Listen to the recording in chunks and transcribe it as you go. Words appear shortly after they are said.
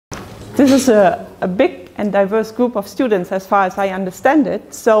This is a big and diverse group of students as far as I understand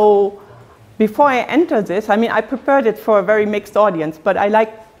it. So before I enter this, I mean, I prepared it for a very mixed audience, but I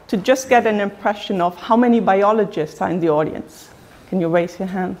like to just get an impression of how many biologists are in the audience. Can you raise your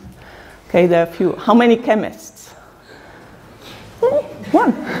hand? Okay, there are a few. How many chemists?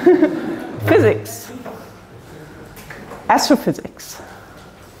 One. Physics. Astrophysics.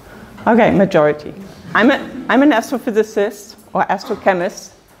 Okay, majority. I'm an astrophysicist or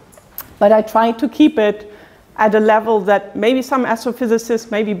astrochemist, but I try to keep it at a level that maybe some astrophysicists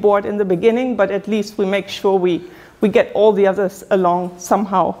may be bored in the beginning, but at least we make sure we get all the others along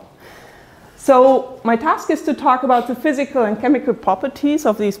somehow. So my task is to talk about the physical and chemical properties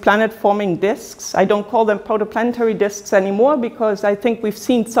of these planet-forming disks. I don't call them protoplanetary disks anymore because I think we've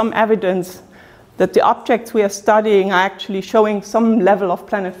seen some evidence that the objects we are studying are actually showing some level of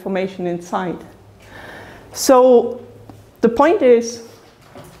planet formation inside. So the point is,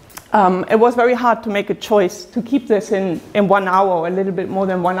 it was very hard to make a choice to keep this in 1 hour or a little bit more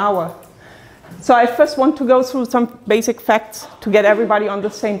than 1 hour. So I first want to go through some basic facts to get everybody on the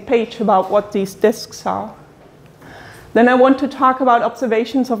same page about what these disks are. Then I want to talk about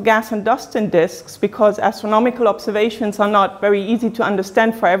observations of gas and dust in disks, because astronomical observations are not very easy to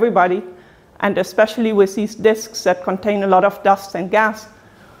understand for everybody, and especially with these disks that contain a lot of dust and gas.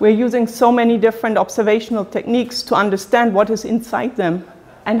 We're using so many different observational techniques to understand what is inside them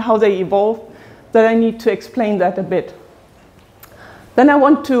and how they evolve that I need to explain that a bit. Then I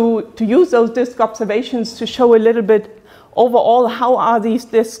want to use those disk observations to show a little bit overall how are these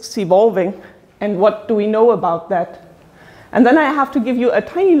disks evolving and what do we know about that. And then I have to give you a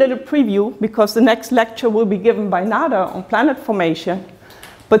tiny little preview because the next lecture will be given by Nada on planet formation.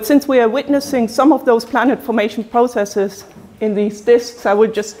 But since we are witnessing some of those planet formation processes in these disks, I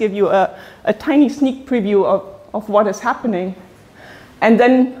will just give you a tiny sneak preview of what is happening. And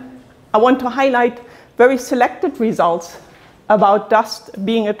then I want to highlight very selected results about dust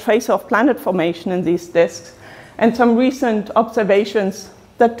being a tracer of planet formation in these disks, and some recent observations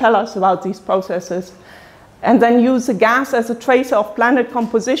that tell us about these processes. And then use the gas as a tracer of planet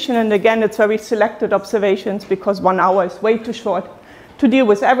composition, and again, it's very selected observations because 1 hour is way too short to deal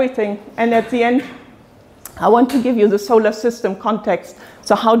with everything. And at the end, I want to give you the solar system context.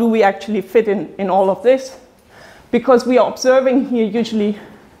 So how do we actually fit in all of this? Because we are observing here usually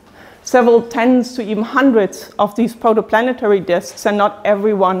several tens to even hundreds of these protoplanetary disks, and not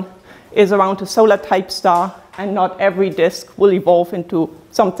everyone is around a solar type star, and not every disk will evolve into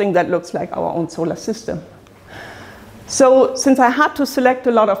something that looks like our own solar system. So since I had to select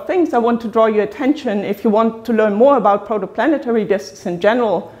a lot of things, I want to draw your attention, if you want to learn more about protoplanetary disks in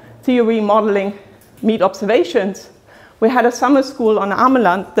general, theory, modeling, meet observations. We had a summer school on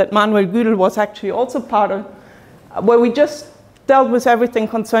Ameland that Manuel Güdel was actually also part of, where we just dealt with everything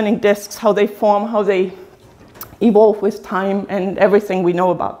concerning disks, how they form, how they evolve with time, and everything we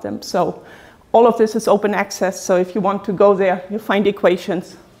know about them. So all of this is open access, so if you want to go there, you find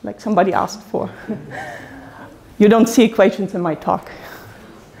equations like somebody asked for. You don't see equations in my talk.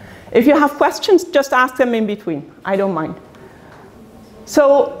 If you have questions, just ask them in between. I don't mind.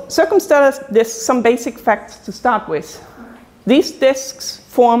 So circumstellar disks, some basic facts to start with. These disks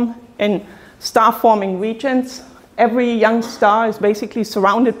form in star-forming regions. Every young star is basically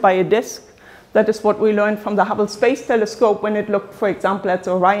surrounded by a disk. That is what we learned from the Hubble Space Telescope when it looked, for example, at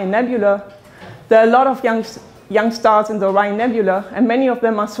the Orion Nebula. There are a lot of young stars in the Orion Nebula, and many of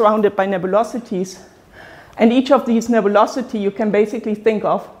them are surrounded by nebulosities. And each of these nebulosity you can basically think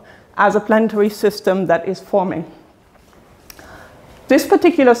of as a planetary system that is forming. This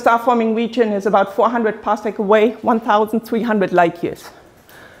particular star-forming region is about 400 parsec away, 1,300 light years.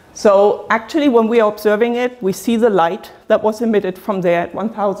 So actually, when we are observing it, we see the light that was emitted from there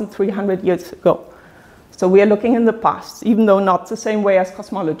 1,300 years ago. So we are looking in the past, even though not the same way as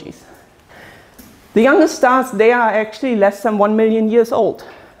cosmologies. The youngest stars, they are actually less than 1 million years old.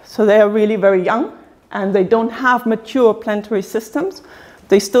 So they are really very young, and they don't have mature planetary systems.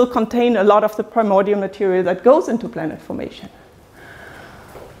 They still contain a lot of the primordial material that goes into planet formation.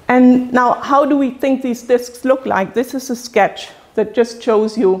 And now, how do we think these disks look like? This is a sketch that just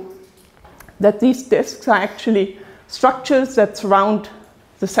shows you that these disks are actually structures that surround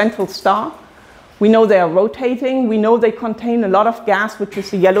the central star. We know they are rotating. We know they contain a lot of gas, which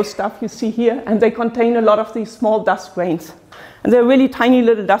is the yellow stuff you see here. And they contain a lot of these small dust grains. And they're really tiny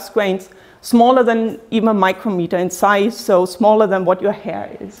little dust grains, smaller than even a micrometer in size, so smaller than what your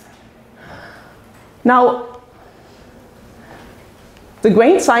hair is. Now, the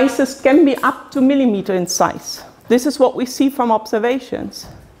grain sizes can be up to millimeter in size. This is what we see from observations.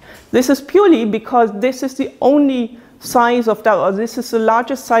 This is purely because this is the only size of dust, or this is the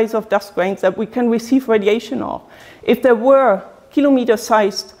largest size of dust grains that we can receive radiation of. If there were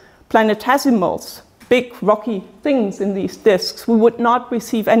kilometer-sized planetesimals, big rocky things in these disks, we would not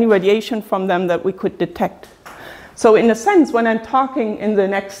receive any radiation from them that we could detect. So in a sense, when I'm talking in the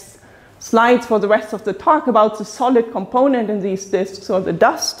next slides for the rest of the talk about the solid component in these disks, or the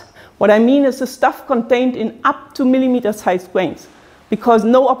dust, what I mean is the stuff contained in up to millimeter-sized grains, because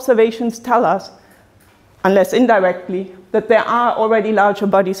no observations tell us, unless indirectly, that there are already larger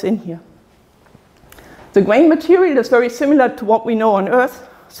bodies in here. The grain material is very similar to what we know on Earth,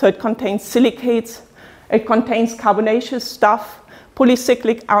 so it contains silicates, it contains carbonaceous stuff,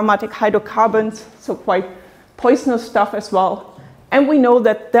 polycyclic aromatic hydrocarbons, so quite poisonous stuff as well. And we know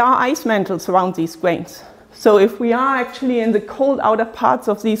that there are ice mantles around these grains. So if we are actually in the cold outer parts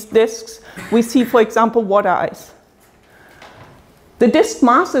of these disks, we see, for example, water ice. The disk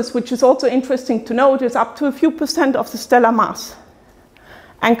masses, which is also interesting to note, is up to a few % of the stellar mass.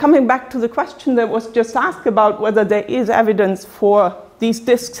 And coming back to the question that was just asked about whether there is evidence for these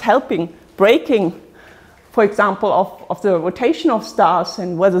disks helping, breaking, for example, of the rotation of stars,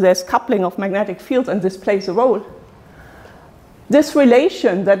 and whether there's coupling of magnetic fields, and this plays a role. This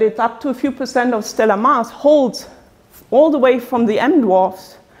relation, that it's up to a few % of stellar mass, holds all the way from the M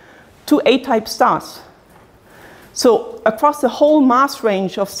dwarfs to A-type stars. So across the whole mass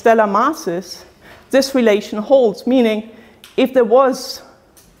range of stellar masses, this relation holds, meaning if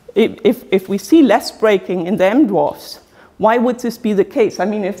we see less breaking in the M dwarfs, why would this be the case? I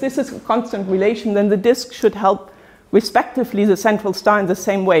mean, if this is a constant relation, then the disk should help respectively the central star in the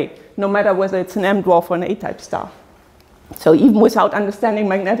same way, no matter whether it's an M dwarf or an A-type star. So even without understanding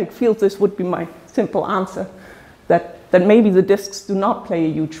magnetic fields, this would be my simple answer, that maybe the disks do not play a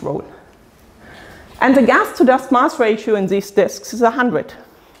huge role. And the gas-to-dust mass ratio in these disks is 100.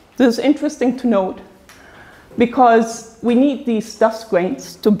 This is interesting to note, because we need these dust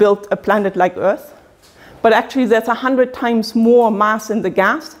grains to build a planet like Earth, but actually there's 100 times more mass in the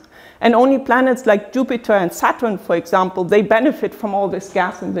gas, and only planets like Jupiter and Saturn, for example, they benefit from all this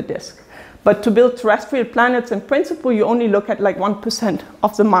gas in the disk. But to build terrestrial planets, in principle, you only look at like 1%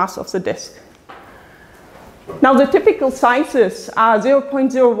 of the mass of the disk. Now, the typical sizes are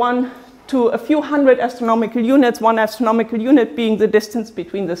 0.01 to a few hundred astronomical units, 1 astronomical unit being the distance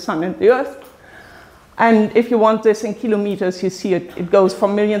between the Sun and the Earth. And if you want this in kilometers, you see it goes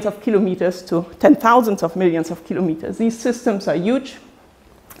from millions of kilometers to 10,000s of millions of kilometers. These systems are huge.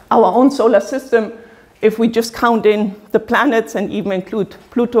 Our own solar system, if we just count in the planets and even include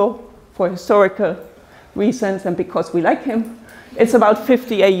Pluto, for historical reasons and because we like him, it's about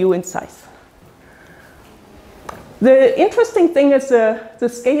 50 AU in size. The interesting thing is the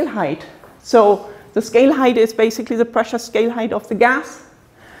scale height. So the scale height is basically the pressure scale height of the gas.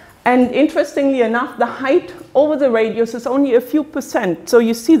 And interestingly enough, the height over the radius is only a few %. So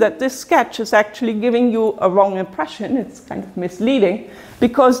you see that this sketch is actually giving you a wrong impression. It's kind of misleading,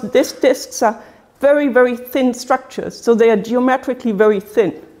 because these disks are very, very thin structures. So they are geometrically very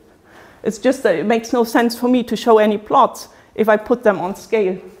thin. It's just that it makes no sense for me to show any plots if I put them on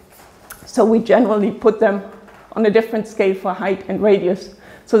scale. So we generally put them on a different scale for height and radius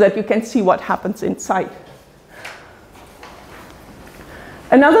so that you can see what happens inside.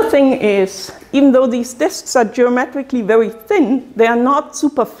 Another thing is, even though these disks are geometrically very thin, they are not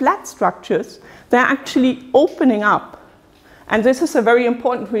super flat structures. They're actually opening up. And this is a very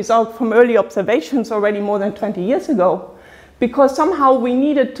important result from early observations already more than 20 years ago, because somehow we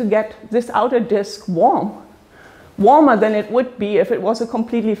needed to get this outer disk warmer than it would be if it was a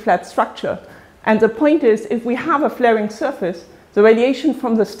completely flat structure. And the point is, if we have a flaring surface, the radiation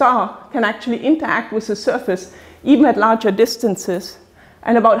from the star can actually interact with the surface even at larger distances.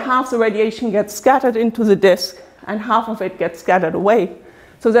 And about half the radiation gets scattered into the disk, and half of it gets scattered away.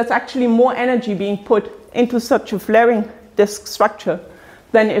 So that's actually more energy being put into such a flaring disk structure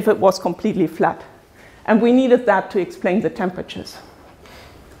than if it was completely flat. And we needed that to explain the temperatures.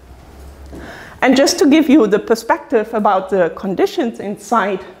 And just to give you the perspective about the conditions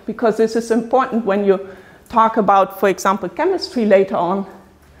inside, because this is important when you talk about, for example, chemistry later on,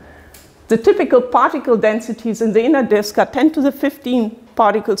 the typical particle densities in the inner disk are 10 to the 15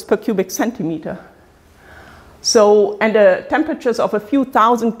 particles per cubic centimeter. So, and the temperatures of a few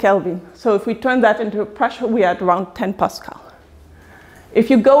thousand Kelvin. So if we turn that into pressure, we are at around 10 Pascal. If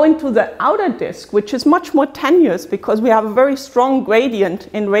you go into the outer disk, which is much more tenuous because we have a very strong gradient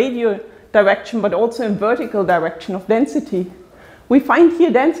in radial direction, but also in vertical direction of density, we find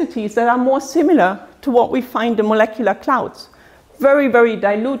here densities that are more similar to what we find in molecular clouds. Very, very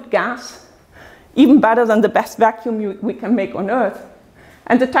dilute gas, even better than the best vacuum we can make on Earth.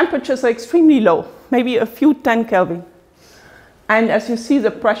 And the temperatures are extremely low, maybe a few 10 Kelvin. And as you see,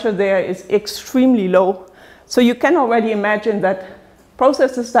 the pressure there is extremely low. So you can already imagine that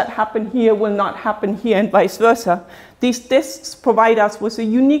processes that happen here will not happen here and vice versa. These disks provide us with a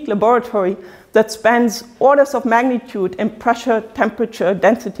unique laboratory that spans orders of magnitude in pressure, temperature,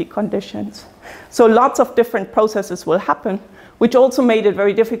 density conditions. So lots of different processes will happen, which also made it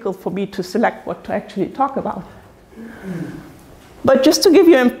very difficult for me to select what to actually talk about. But just to give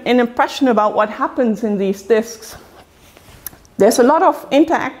you an impression about what happens in these disks, there's a lot of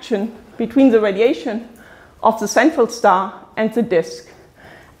interaction between the radiation of the central star and the disk.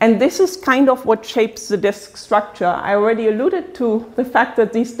 And this is kind of what shapes the disk structure. I already alluded to the fact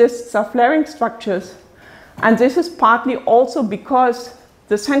that these disks are flaring structures. And this is partly also because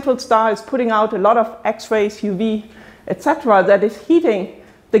the central star is putting out a lot of X-rays, UV, etc., that is heating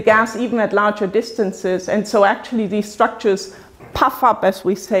the gas even at larger distances. And so actually these structures puff up, as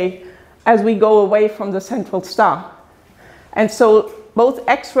we say, as we go away from the central star. And so both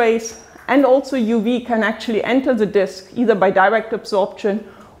X-rays and also UV can actually enter the disk either by direct absorption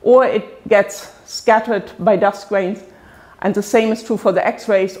or it gets scattered by dust grains. And the same is true for the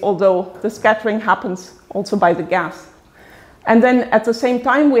X-rays, although the scattering happens also by the gas. And then at the same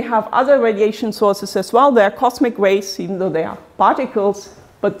time, we have other radiation sources as well. They are cosmic rays, even though they are particles,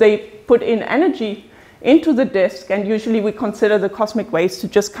 but they put in energy into the disk, and usually we consider the cosmic rays to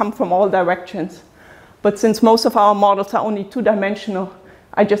just come from all directions. But since most of our models are only two-dimensional,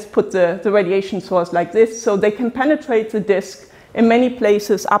 I just put the radiation source like this, so they can penetrate the disk in many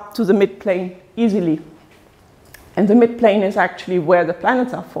places up to the midplane easily. And the midplane is actually where the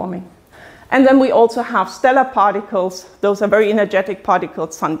planets are forming. And then we also have stellar particles. Those are very energetic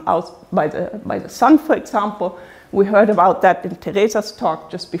particles sent out by the sun, for example. We heard about that in Teresa's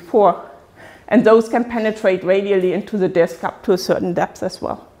talk just before. And those can penetrate radially into the disk up to a certain depth as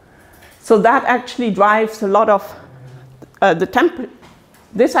well. So that actually drives a lot of the temperature.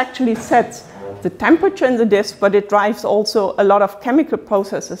 This actually sets the temperature in the disk, but it drives also a lot of chemical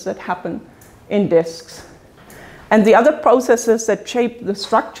processes that happen in disks. And the other processes that shape the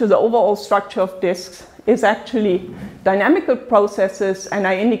structure, the overall structure of disks, is actually dynamical processes, and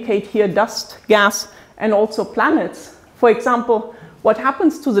I indicate here dust, gas, and also planets. For example, what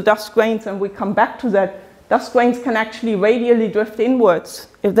happens to the dust grains, and we come back to that, dust grains can actually radially drift inwards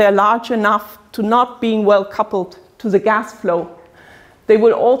if they're large enough to not being well coupled to the gas flow. They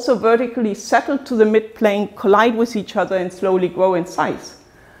will also vertically settle to the midplane, collide with each other, and slowly grow in size.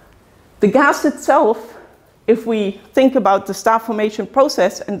 The gas itself, if we think about the star formation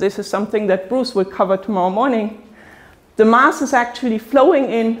process, and this is something that Bruce will cover tomorrow morning, the mass is actually flowing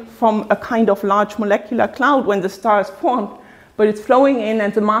in from a kind of large molecular cloud when the star is formed, but it's flowing in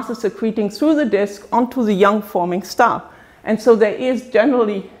and the mass is accreting through the disk onto the young forming star. And so there is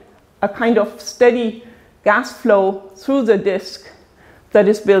generally a kind of steady gas flow through the disk that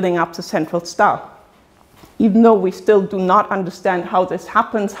is building up the central star. Even though we still do not understand how this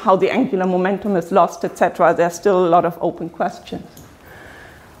happens, how the angular momentum is lost, etc., there's still a lot of open questions.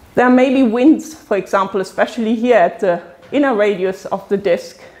 There may be winds, for example, especially here at the inner radius of the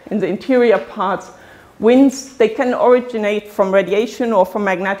disk, in the interior parts. Winds, they can originate from radiation or from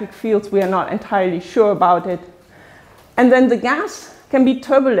magnetic fields. We are not entirely sure about it. And then the gas can be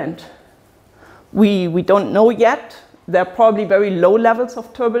turbulent. We don't know yet. There are probably very low levels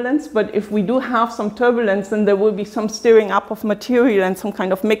of turbulence, but if we do have some turbulence, then there will be some stirring up of material and some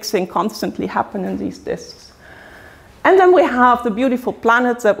kind of mixing constantly happen in these disks. And then we have the beautiful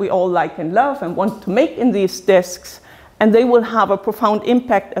planets that we all like and love and want to make in these disks, and they will have a profound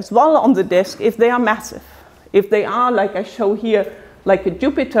impact as well on the disk if they are massive. If they are, like I show here, like a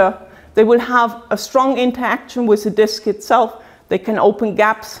Jupiter, they will have a strong interaction with the disk itself. They can open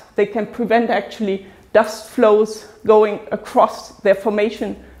gaps, they can prevent actually dust flows going across their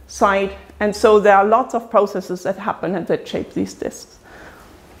formation site. And so there are lots of processes that happen and that shape these disks.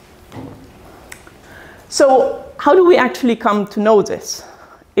 So how do we actually come to know this?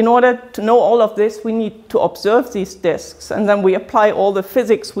 In order to know all of this, we need to observe these disks, and then we apply all the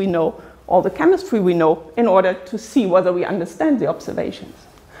physics we know, all the chemistry we know, in order to see whether we understand the observations.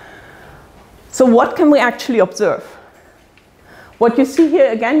 So what can we actually observe? What you see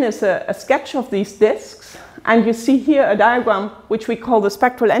here again is a sketch of these disks, and you see here a diagram which we call the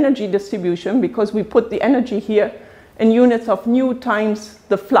spectral energy distribution, because we put the energy here in units of nu times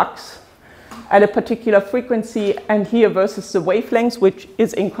the flux at a particular frequency, and here versus the wavelengths, which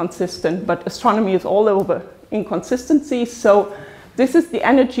is inconsistent, but astronomy is all over inconsistencies. So this is the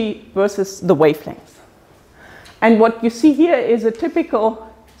energy versus the wavelengths. And what you see here is a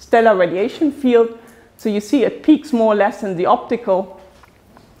typical stellar radiation field. So you see it peaks more or less in the optical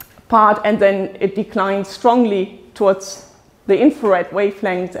part, and then it declines strongly towards the infrared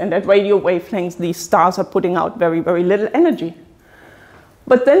wavelengths, and at radio wavelengths, these stars are putting out very, very little energy.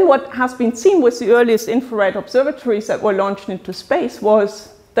 But then what has been seen with the earliest infrared observatories that were launched into space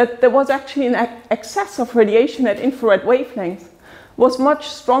was that there was actually an excess of radiation at infrared wavelengths was much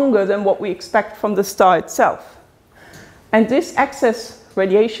stronger than what we expect from the star itself. And this excess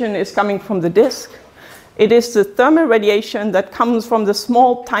radiation is coming from the disk. It is the thermal radiation that comes from the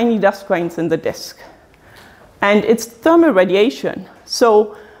small, tiny dust grains in the disk. And it's thermal radiation.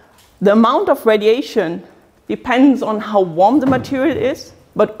 So the amount of radiation depends on how warm the material is,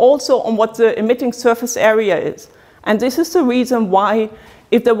 but also on what the emitting surface area is. And this is the reason why,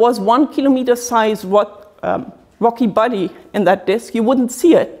 if there was 1 kilometer size rocky body in that disk, you wouldn't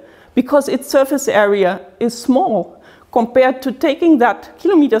see it, because its surface area is small compared to taking that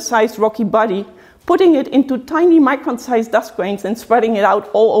kilometer-sized rocky body, putting it into tiny micron-sized dust grains and spreading it out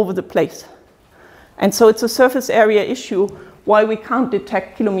all over the place. And so it's a surface area issue why we can't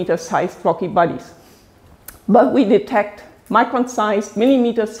detect kilometer-sized rocky bodies. But we detect micron-sized,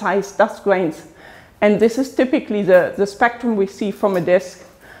 millimeter-sized dust grains. And this is typically the spectrum we see from a disk.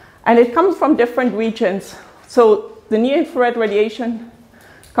 And it comes from different regions. So the near-infrared radiation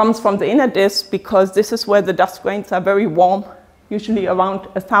comes from the inner disk, because this is where the dust grains are very warm, usually around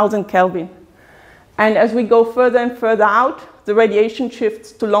 1,000 Kelvin. And as we go further and further out, the radiation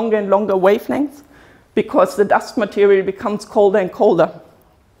shifts to longer and longer wavelengths, because the dust material becomes colder and colder.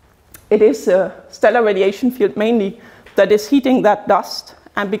 It is a stellar radiation field mainly that is heating that dust.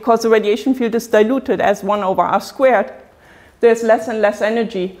 And because the radiation field is diluted as 1 over r squared, there's less and less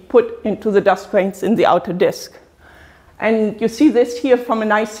energy put into the dust grains in the outer disk. And you see this here from a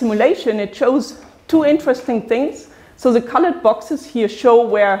nice simulation. It shows two interesting things. So the colored boxes here show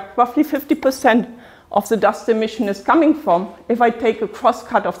where roughly 50% of the dust emission is coming from if I take a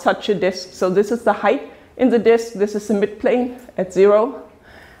crosscut of such a disk. So this is the height in the disk, this is the midplane at 0,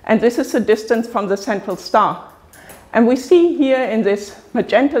 and this is the distance from the central star. And we see here in this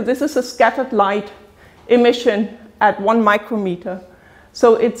magenta, this is a scattered light emission at 1 micrometer.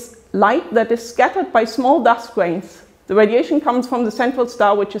 So it's light that is scattered by small dust grains. The radiation comes from the central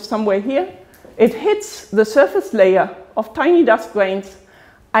star, which is somewhere here. It hits the surface layer of tiny dust grains,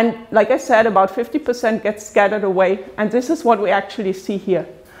 and like I said, about 50% gets scattered away, and this is what we actually see here.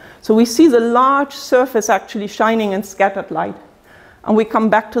 So we see the large surface actually shining in scattered light, and we come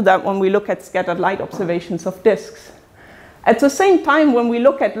back to that when we look at scattered light observations of disks. At the same time, when we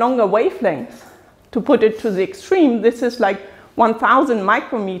look at longer wavelengths, to put it to the extreme, this is like 1,000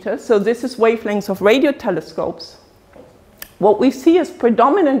 micrometers, so this is wavelengths of radio telescopes. What we see is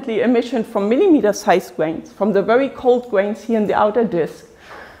predominantly emission from millimeter-sized grains, from the very cold grains here in the outer disk.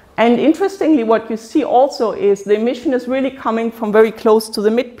 And interestingly, what you see also is the emission is really coming from very close to the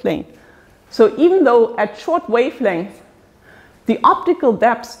midplane. So even though at short wavelengths, the optical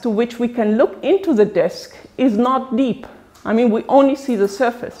depth to which we can look into the disk is not deep. I mean, we only see the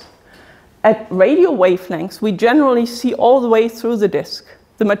surface. At radio wavelengths, we generally see all the way through the disk.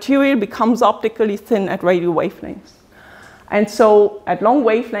 The material becomes optically thin at radio wavelengths. And so at long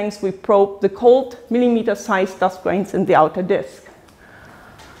wavelengths, we probe the cold millimeter-sized dust grains in the outer disk.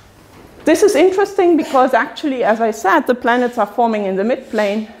 This is interesting because actually, as I said, the planets are forming in the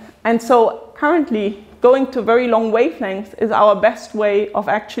midplane. And so currently, going to very long wavelengths is our best way of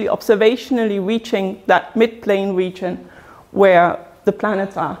actually observationally reaching that midplane region where the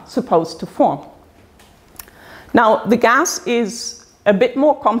planets are supposed to form. Now, the gas is a bit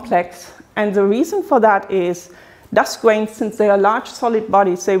more complex, and the reason for that is dust grains, since they are large solid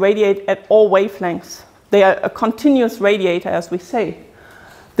bodies, they radiate at all wavelengths. They are a continuous radiator, as we say.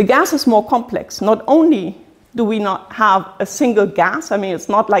 The gas is more complex. Not only do we not have a single gas, I mean, it's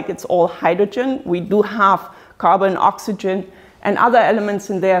not like it's all hydrogen. We do have carbon, oxygen, and other elements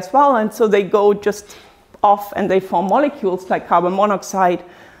in there as well, and so they go just off and they form molecules like carbon monoxide,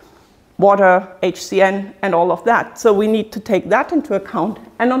 water, HCN, and all of that. So we need to take that into account.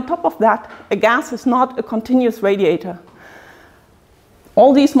 And on top of that, a gas is not a continuous radiator.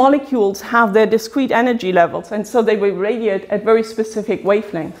 All these molecules have their discrete energy levels, and so they will radiate at very specific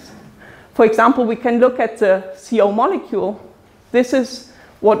wavelengths. For example, we can look at the CO molecule. This is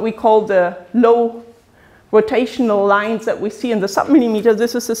what we call the low rotational lines that we see in the submillimeter.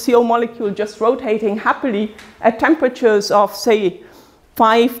 This is a CO molecule just rotating happily at temperatures of, say,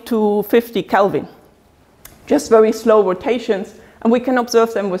 5 to 50 Kelvin. Just very slow rotations, and we can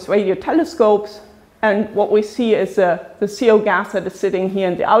observe them with radio telescopes. And what we see is the CO gas that is sitting here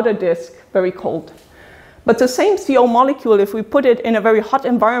in the outer disk, very cold. But the same CO molecule, if we put it in a very hot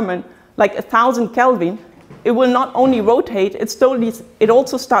environment, like 1,000 Kelvin, it will not only rotate, it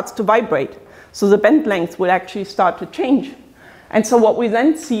also starts to vibrate. So the bend length will actually start to change. And so what we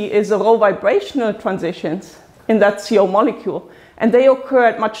then see is the rho vibrational transitions in that CO molecule, and they occur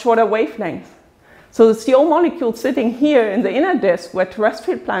at much shorter wavelengths. So the CO molecule sitting here in the inner disk where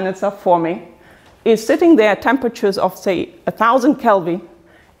terrestrial planets are forming is sitting there at temperatures of, say, 1000 Kelvin,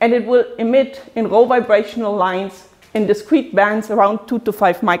 and it will emit in rho vibrational lines in discrete bands around 2 to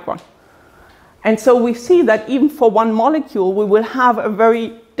 5 micron. And so we see that even for one molecule, we will have a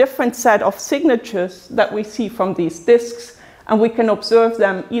very different set of signatures that we see from these disks, and we can observe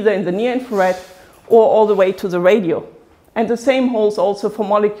them either in the near infrared or all the way to the radio. And the same holds also for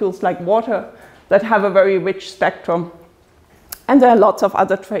molecules like water that have a very rich spectrum. And there are lots of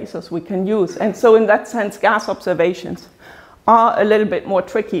other tracers we can use. And so in that sense, gas observations are a little bit more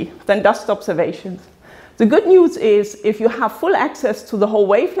tricky than dust observations. The good news is if you have full access to the whole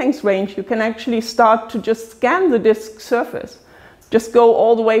wavelength range, you can actually start to just scan the disk surface. Just go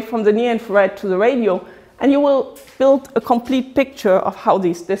all the way from the near infrared to the radio, and you will build a complete picture of how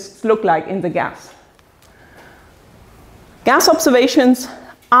these disks look like in the gas. Gas observations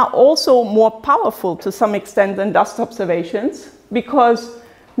are also more powerful to some extent than dust observations, because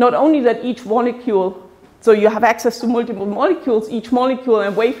not only that each molecule, so you have access to multiple molecules, each molecule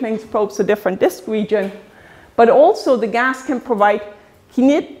and wavelength probes a different disk region, but also the gas can provide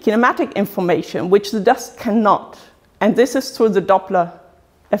kinematic information, which the dust cannot. And this is through the Doppler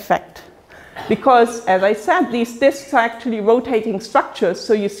effect. Because, as I said, these disks are actually rotating structures.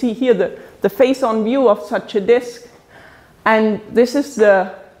 So you see here the face-on view of such a disk. And this is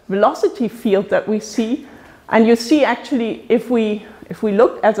the velocity field that we see. And you see actually, if we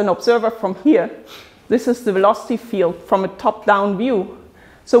look as an observer from here, this is the velocity field from a top-down view.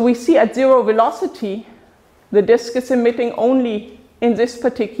 So we see at zero velocity, the disk is emitting only in this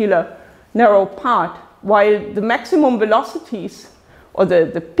particular narrow part, while the maximum velocities, or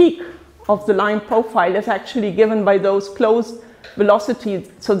the peak of the line profile, is actually given by those closed velocities.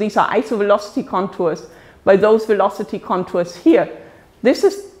 So these are isovelocity contours, by those velocity contours here. This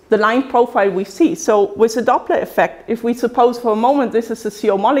is the line profile we see. So with the Doppler effect, if we suppose for a moment this is a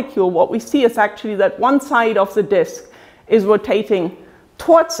CO molecule, what we see is actually that one side of the disk is rotating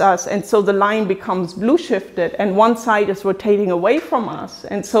towards us, and so the line becomes blue shifted, and one side is rotating away from us,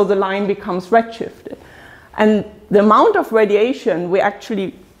 and so the line becomes red shifted. And the amount of radiation we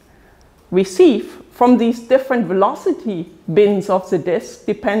actually receive from these different velocity bins of the disk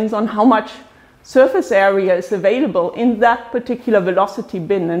depends on how much surface area is available in that particular velocity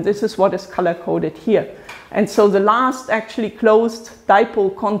bin, and this is what is color-coded here. And so the last actually closed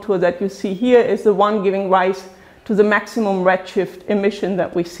dipole contour that you see here is the one giving rise to the maximum redshift emission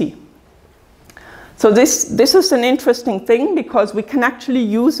that we see. So this is an interesting thing, because we can actually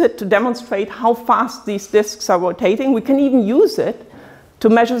use it to demonstrate how fast these disks are rotating. We can even use it to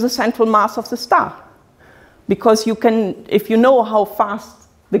measure the central mass of the star. Because you can, if you know how fast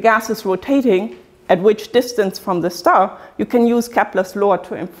the gas is rotating, at which distance from the star, you can use Kepler's law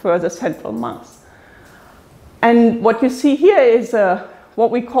to infer the central mass. And what you see here is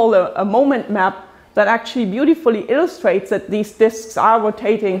what we call a moment map that actually beautifully illustrates that these disks are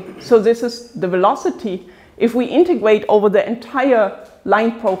rotating. So this is the velocity if we integrate over the entire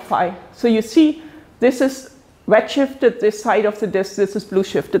line profile. So you see this is redshifted, this side of the disk, this is blue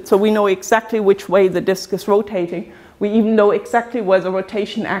shifted. So we know exactly which way the disk is rotating. We even know exactly where the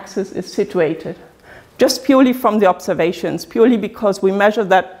rotation axis is situated, just purely from the observations, purely because we measure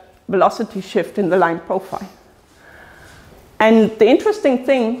that velocity shift in the line profile. And the interesting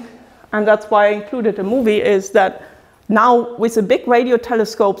thing, and that's why I included a movie, is that now with the big radio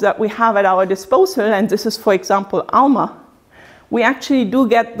telescopes that we have at our disposal, and this is, for example, ALMA, we actually do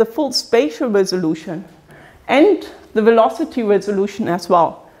get the full spatial resolution and the velocity resolution as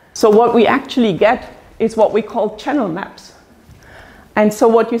well. So what we actually get is what we call channel maps. And so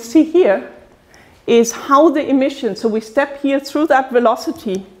what you see here is how the emission, so we step here through that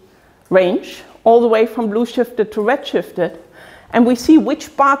velocity range, all the way from blue shifted to red shifted, and we see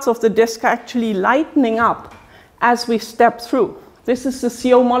which parts of the disk are actually lightening up as we step through. This is the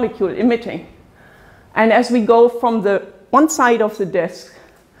CO molecule emitting. And as we go from the one side of the disk,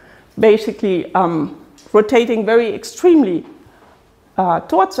 basically rotating very extremely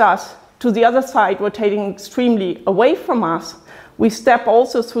towards us, to the other side rotating extremely away from us, we step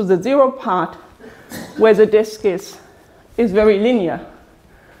also through the zero part where the disk is very linear.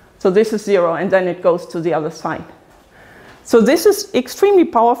 So this is zero, and then it goes to the other side. So this is extremely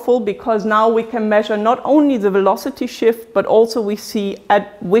powerful, because now we can measure not only the velocity shift, but also we see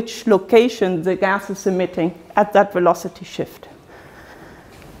at which location the gas is emitting at that velocity shift.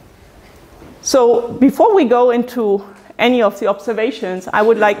 So before we go into any of the observations, I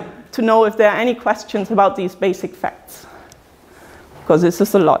would like to know if there are any questions about these basic facts. Because this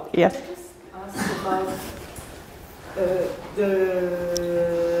is a lot, yes? Can I just ask about the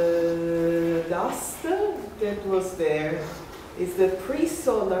dust that was there? Is the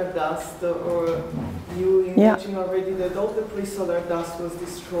pre-solar dust, or you imagine already that all the pre-solar dust was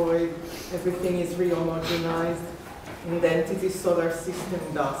destroyed, everything is re-homogenized, and then it is solar system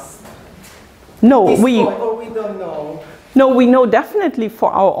dust? No, or we don't know? No, we know definitely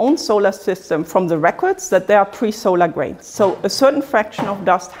for our own solar system from the records that there are pre-solar grains. So a certain fraction of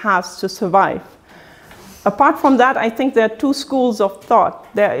dust has to survive. Apart from that, I think there are two schools of thought.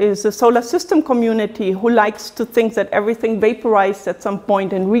 There is a solar system community who likes to think that everything vaporized at some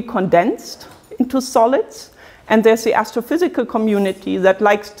point and recondensed into solids. And there's the astrophysical community that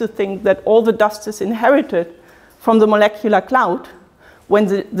likes to think that all the dust is inherited from the molecular cloud when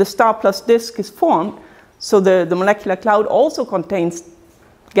the star plus disk is formed. So the molecular cloud also contains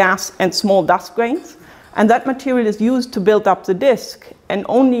gas and small dust grains. And that material is used to build up the disk. And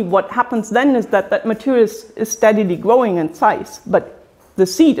only what happens then is that that material is steadily growing in size. But the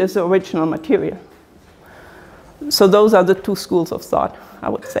seed is the original material. So those are the two schools of thought, I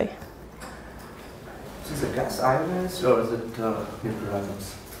would say. Is it gas ionized or is it nuclear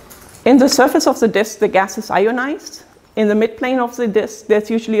atoms? In the surface of the disk, the gas is ionized. In the midplane of the disk, there's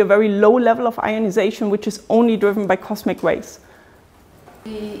usually a very low level of ionization, which is only driven by cosmic rays.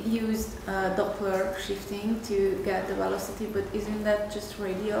 We used Doppler shifting to get the velocity, but isn't that just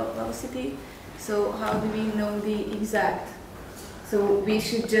radial velocity? So how do we know the exact? So we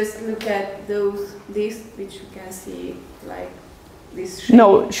should just look at those disks, which you can see like this shape.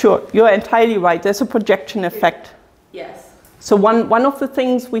 No, sure, you're entirely right. There's a projection effect. Yes. So one of the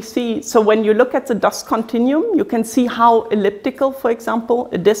things we see, so when you look at the dust continuum, you can see how elliptical, for example,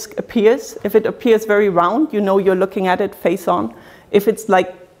 a disk appears. If it appears very round, you know you're looking at it face on. If it's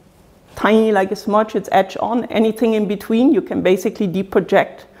like tiny like a smudge, it's edge on. Anything in between, you can basically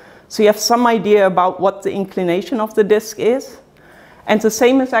deproject. So you have some idea about what the inclination of the disk is. And the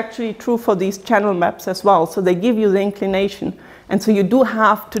same is actually true for these channel maps as well. So they give you the inclination. And so you do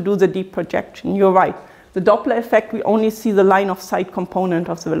have to do the deprojection. You're right. The Doppler effect, we only see the line of sight component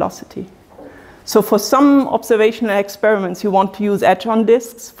of the velocity. So for some observational experiments, you want to use edge-on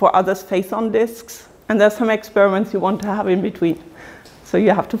disks. For others, face-on disks. And there's some experiments you want to have in between. So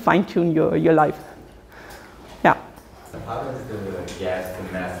you have to fine-tune your life. Yeah? How does the gas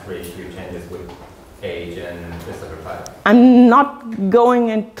to mass ratio changes with age and Christopher 5? I'm not going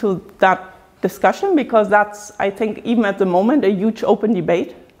into that discussion because that's, I think, even at the moment, a huge open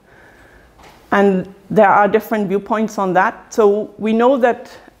debate. And there are different viewpoints on that. So we know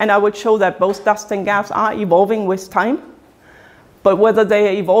that, and I would show that both dust and gas are evolving with time. But whether they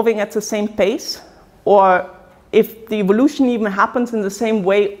are evolving at the same pace, or if the evolution even happens in the same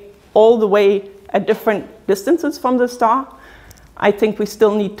way all the way at different distances from the star, I think we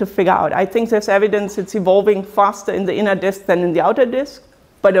still need to figure out. I think there's evidence it's evolving faster in the inner disk than in the outer disk.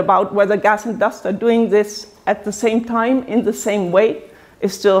 But about whether gas and dust are doing this at the same time in the same way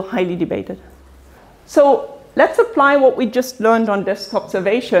is still highly debated. So let's apply what we just learned on disk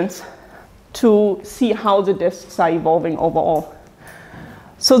observations to see how the disks are evolving overall.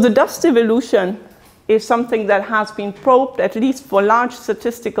 So the dust evolution is something that has been probed, at least for large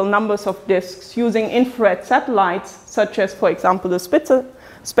statistical numbers of disks, using infrared satellites, such as, for example, the Spitzer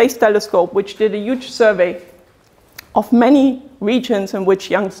Space Telescope, which did a huge survey of many regions in which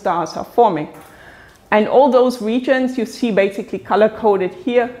young stars are forming. And all those regions you see basically color-coded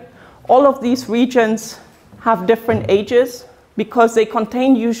here. All of these regions have different ages because they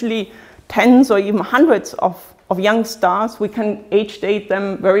contain usually tens or even hundreds of young stars. We can age date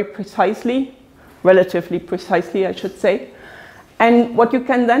them very precisely, relatively precisely, I should say. And what you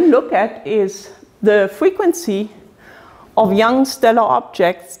can then look at is the frequency of young stellar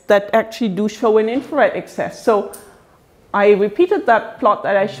objects that actually do show an infrared excess. So I repeated that plot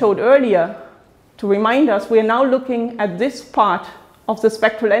that I showed earlier to remind us we are now looking at this part of the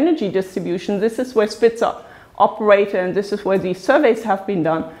spectral energy distribution. This is where Spitzer operated, and this is where these surveys have been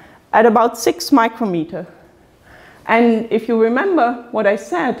done, at about 6 micrometer. And if you remember what I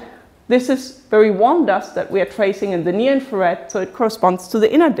said, this is very warm dust that we are tracing in the near infrared, so it corresponds to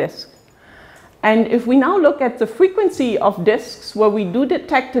the inner disk. And if we now look at the frequency of disks where we do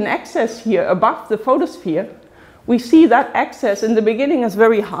detect an excess here above the photosphere, we see that excess in the beginning is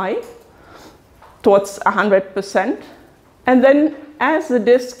very high, towards 100%. And then as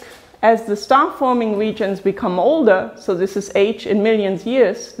the star-forming regions become older, so this is age in millions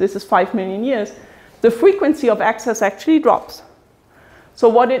years, this is 5 million years, the frequency of excess actually drops. So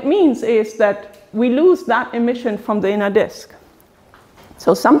what it means is that we lose that emission from the inner disk.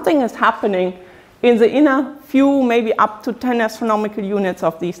 So something is happening in the inner few, maybe up to 10 astronomical units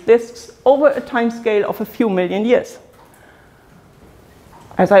of these disks over a time scale of a few million years.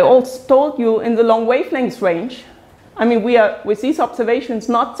 As I also told you, in the long wavelength range, I mean, we are, with these observations,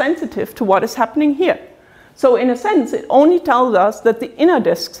 not sensitive to what is happening here. So in a sense, it only tells us that the inner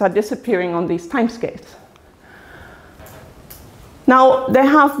disks are disappearing on these timescales. Now, there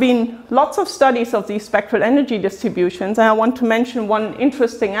have been lots of studies of these spectral energy distributions, and I want to mention one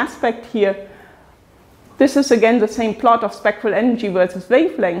interesting aspect here. This is again the same plot of spectral energy versus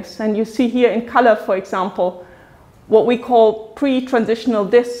wavelengths, and you see here in color, for example, what we call pre-transitional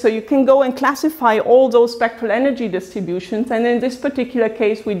disks. So you can go and classify all those spectral energy distributions, and in this particular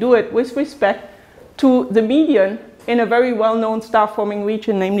case, we do it with respect to the median in a very well-known star-forming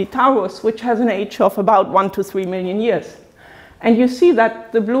region, namely Taurus, which has an age of about 1 to 3 million years. And you see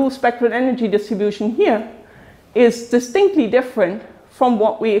that the blue spectral energy distribution here is distinctly different from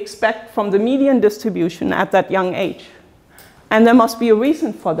what we expect from the median distribution at that young age. And there must be a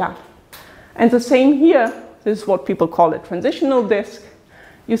reason for that. And the same here, this is what people call a transitional disk.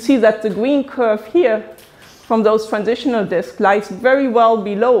 You see that the green curve here from those transitional disks lies very well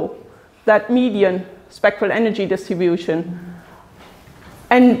below that median spectral energy distribution.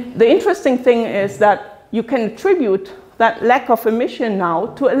 And the interesting thing is that you can attribute that lack of emission now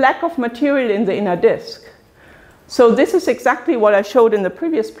to a lack of material in the inner disk. So this is exactly what I showed in the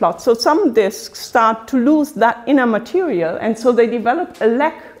previous plot. So some disks start to lose that inner material, and so they develop a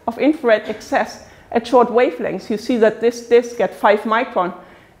lack of infrared excess at short wavelengths. You see that this disk at 5 micron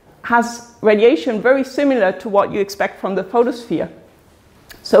has radiation very similar to what you expect from the photosphere.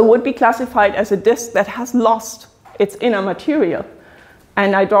 So it would be classified as a disk that has lost its inner material.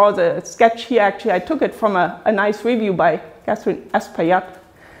 And I draw the sketch here. Actually, I took it from a nice review by Catherine Espayat.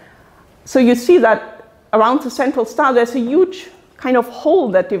 So you see that around the central star, there's a huge kind of hole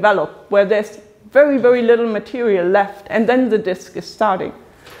that developed where there's very, very little material left, and then the disk is starting.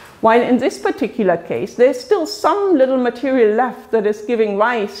 While in this particular case, there's still some little material left that is giving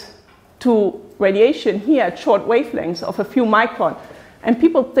rise to radiation here at short wavelengths of a few micron. And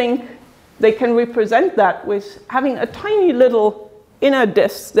people think they can represent that with having a tiny little inner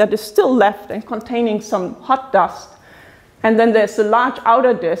disk that is still left and containing some hot dust. And then there's a large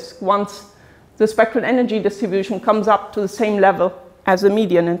outer disk once the spectral energy distribution comes up to the same level as the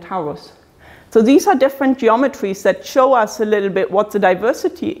median in Taurus. So these are different geometries that show us a little bit what the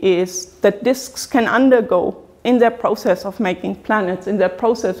diversity is that disks can undergo in their process of making planets, in their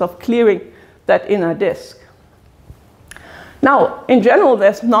process of clearing that inner disk. Now, in general,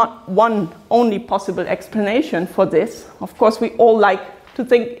 there's not one only possible explanation for this. Of course, we all like to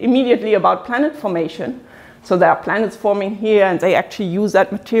think immediately about planet formation. So there are planets forming here, and they actually use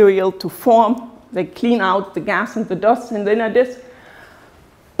that material to form. They clean out the gas and the dust in the inner disk.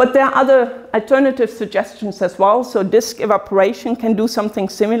 But there are other alternative suggestions as well. So disk evaporation can do something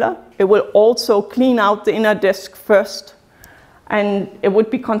similar. It will also clean out the inner disk first, and it would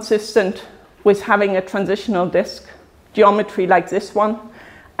be consistent with having a transitional disk geometry like this one.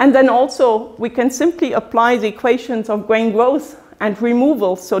 And then also we can simply apply the equations of grain growth and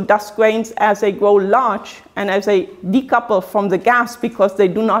removal, so dust grains as they grow large and as they decouple from the gas because they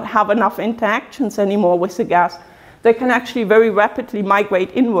do not have enough interactions anymore with the gas, they can actually very rapidly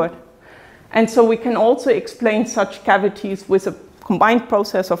migrate inward. And so we can also explain such cavities with a combined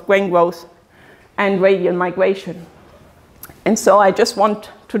process of grain growth and radial migration. And so I just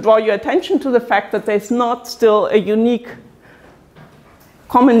want to draw your attention to the fact that there's not still a unique,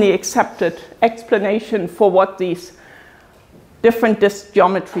 commonly accepted explanation for what these different disk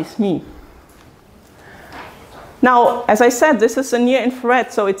geometries mean. Now, as I said, this is a near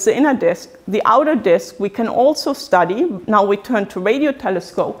infrared, so it's the inner disk. The outer disk we can also study. Now we turn to radio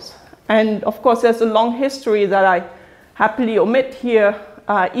telescopes. And of course, there's a long history that I happily omit here,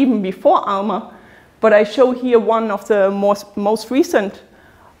 even before ALMA. But I show here one of the most recent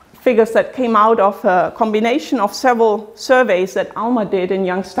figures that came out of a combination of several surveys that ALMA did in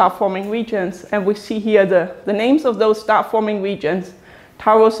young star-forming regions. And we see here the names of those star-forming regions.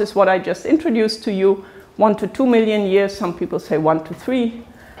 Taurus is what I just introduced to you, 1 to 2 million years. Some people say 1 to 3.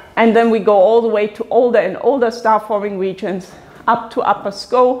 And then we go all the way to older and older star-forming regions, up to Upper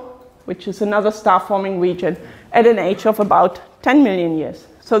Sco, which is another star-forming region, at an age of about 10 million years.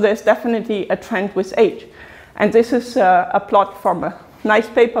 So there's definitely a trend with age. And this is a plot from a nice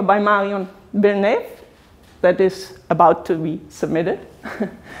paper by Marion Villeneuve that is about to be submitted.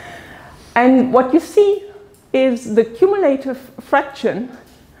 And what you see is the cumulative fraction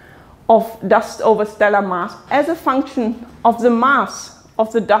of dust over stellar mass as a function of the mass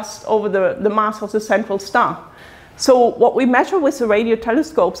of the dust over the mass of the central star. So what we measure with the radio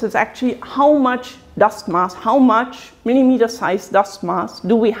telescopes is actually how much dust mass, how much millimeter-sized dust mass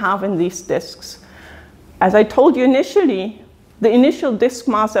do we have in these disks. As I told you initially, the initial disk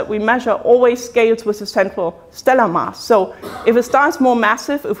mass that we measure always scales with the central stellar mass. So if a star is more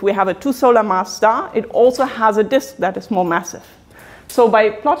massive, if we have a 2 solar mass star, it also has a disk that is more massive. So by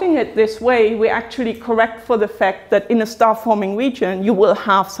plotting it this way, we actually correct for the fact that in a star-forming region, you will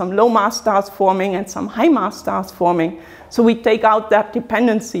have some low-mass stars forming and some high-mass stars forming. So we take out that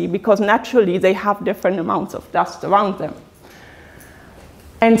dependency because naturally they have different amounts of dust around them.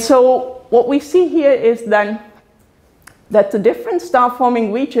 And so what we see here is then that the different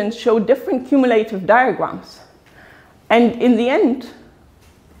star-forming regions show different cumulative diagrams. And in the end,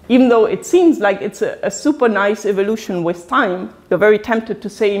 even though it seems like it's a super nice evolution with time, you're very tempted to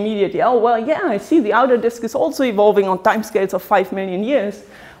say immediately, oh, well, yeah, I see the outer disk is also evolving on timescales of 5 million years.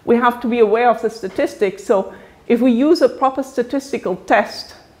 We have to be aware of the statistics. So if we use a proper statistical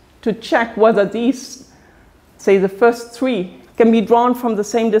test to check whether these, say the first 3, can be drawn from the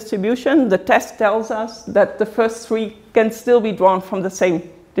same distribution, the test tells us that the first 3 can still be drawn from the same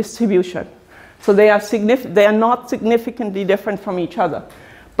distribution. So they are not significantly different from each other.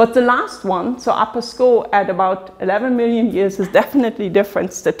 But the last one, so upper SCO at about 11 million years, is definitely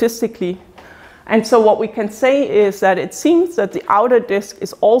different statistically. And so what we can say is that it seems that the outer disk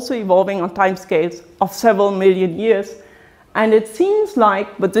is also evolving on timescales of several million years. And it seems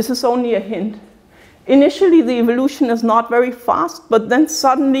like, but this is only a hint, initially the evolution is not very fast, but then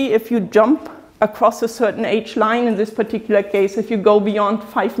suddenly if you jump across a certain age line, in this particular case, if you go beyond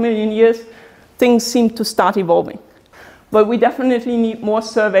 5 million years, things seem to start evolving. But we definitely need more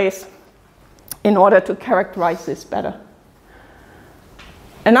surveys in order to characterize this better.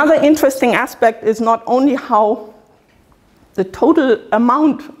 Another interesting aspect is not only how the total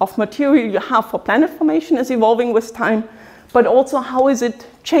amount of material you have for planet formation is evolving with time, but also how is it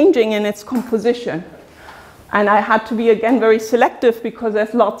changing in its composition. And I had to be, again, very selective because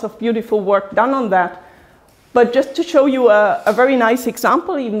there's lots of beautiful work done on that. But just to show you a very nice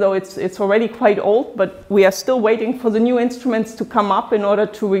example, even though it's already quite old, but we are still waiting for the new instruments to come up in order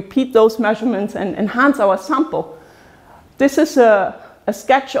to repeat those measurements and enhance our sample. This is a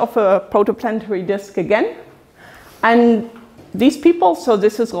sketch of a protoplanetary disk again. And these people, so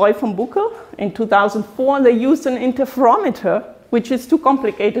this is Roy von Buckel in 2004, they used an interferometer, which is too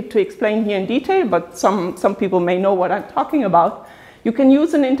complicated to explain here in detail, but some people may know what I'm talking about. You can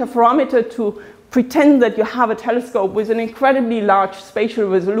use an interferometer to pretend that you have a telescope with an incredibly large spatial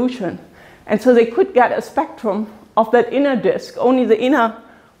resolution. And so they could get a spectrum of that inner disk, only the inner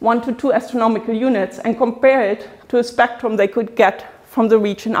 1 to 2 astronomical units, and compare it to a spectrum they could get from the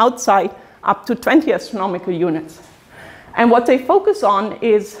region outside up to 20 astronomical units. And what they focus on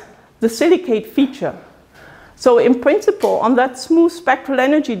is the silicate feature. So in principle, on that smooth spectral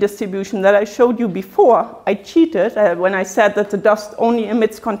energy distribution that I showed you before, I cheated when I said that the dust only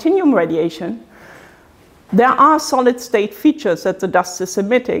emits continuum radiation. There are solid state features that the dust is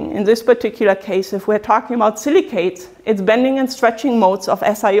emitting. In this particular case, if we're talking about silicates, it's bending and stretching modes of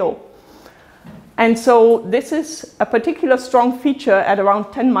SiO. And so this is a particular strong feature at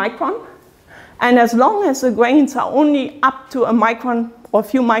around 10 micron. And as long as the grains are only up to a micron or a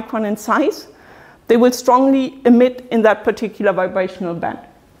few micron in size, they will strongly emit in that particular vibrational band.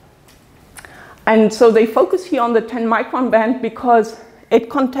 And so they focus here on the 10 micron band because it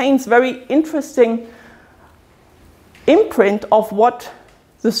contains very interesting imprint of what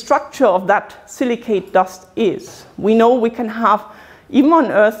the structure of that silicate dust is. We know we can have, even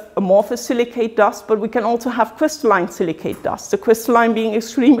on Earth, amorphous silicate dust, but we can also have crystalline silicate dust, the crystalline being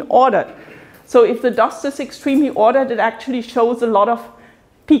extremely ordered. So if the dust is extremely ordered, it actually shows a lot of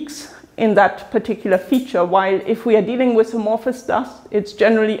peaks in that particular feature, while if we are dealing with amorphous dust, it's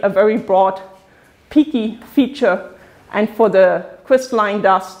generally a very broad, peaky feature, and for the crystalline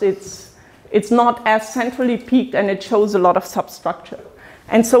dust, it's not as centrally peaked and it shows a lot of substructure.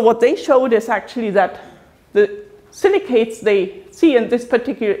 And so what they showed is actually that the silicates they see in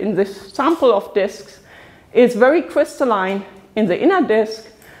this sample of disks is very crystalline in the inner disk,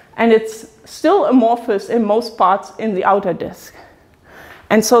 and it's still amorphous in most parts in the outer disk.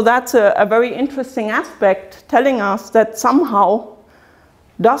 And so that's a very interesting aspect, telling us that somehow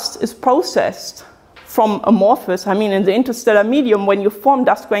dust is processed from amorphous. I mean, in the interstellar medium, when you form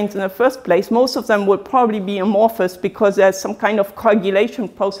dust grains in the first place, most of them will probably be amorphous because there's some kind of coagulation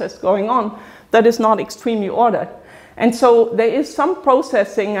process going on that is not extremely ordered. And so there is some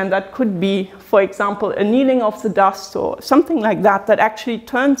processing, and that could be, for example, annealing of the dust or something like that, that actually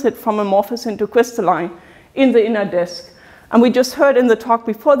turns it from amorphous into crystalline in the inner disk. And we just heard in the talk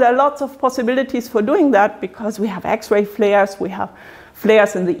before, there are lots of possibilities for doing that because we have X-ray flares, we have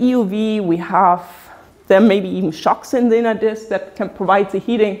flares in the EUV, there may be even shocks in the inner disk that can provide the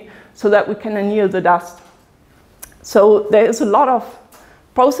heating so that we can anneal the dust. So there is a lot of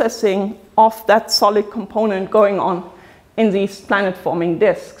processing of that solid component going on in these planet-forming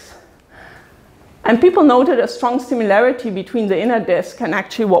disks. And people noted a strong similarity between the inner disk and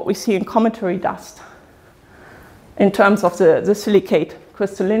actually what we see in cometary dust in terms of the silicate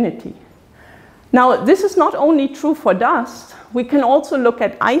crystallinity. Now, this is not only true for dust. We can also look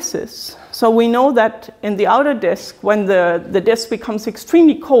at ices. So we know that in the outer disk, when the disk becomes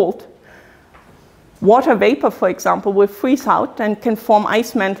extremely cold, water vapor, for example, will freeze out and can form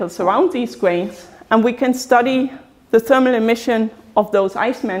ice mantles around these grains. And we can study the thermal emission of those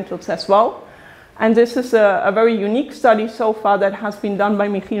ice mantles as well. And this is a very unique study so far that has been done by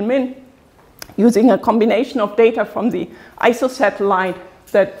Michiel Min, using a combination of data from the ISO satellite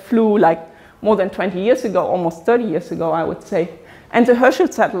that flew like more than 20 years ago, almost 30 years ago, I would say, and the Herschel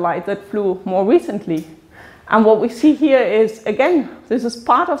satellite that flew more recently. And what we see here is, again, this is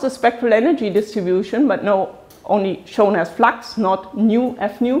part of the spectral energy distribution, but only shown as flux, not nu,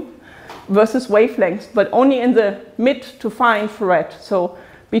 F nu, versus wavelengths, but only in the mid to far infrared, so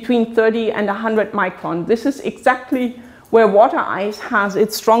between 30 and 100 micron. This is exactly where water ice has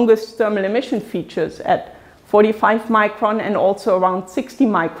its strongest thermal emission features at 45 micron and also around 60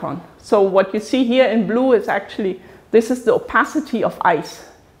 micron. So what you see here in blue is actually, this is the opacity of ice.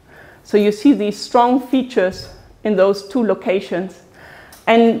 So you see these strong features in those two locations.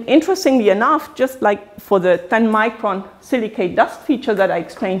 And interestingly enough, just like for the 10 micron silicate dust feature that I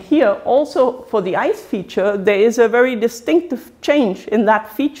explained here, also for the ice feature, there is a very distinctive change in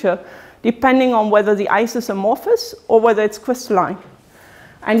that feature depending on whether the ice is amorphous or whether it's crystalline.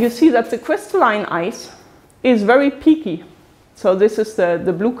 And you see that the crystalline ice is very peaky. So this is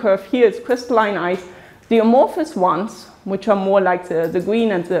the blue curve here, it's crystalline ice. The amorphous ones, which are more like the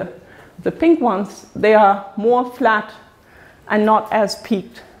green and the pink ones, they are more flat and not as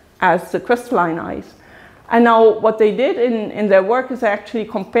peaked as the crystalline ice. And now what they did in their work is actually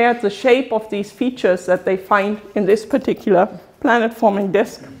compared the shape of these features that they find in this particular planet-forming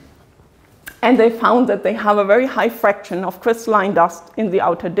disk. And they found that they have a very high fraction of crystalline dust in the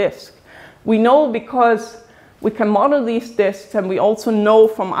outer disk. We know because we can model these disks, and we also know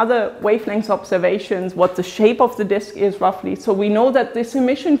from other wavelength observations what the shape of the disk is roughly. So we know that this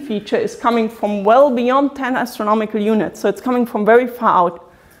emission feature is coming from well beyond 10 astronomical units. So it's coming from very far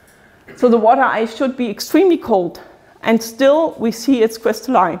out. So the water ice should be extremely cold, and still we see it's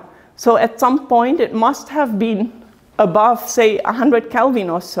crystalline. So at some point it must have been above, say, 100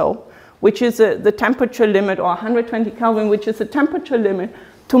 Kelvin or so, which is the temperature limit, or 120 Kelvin, which is the temperature limit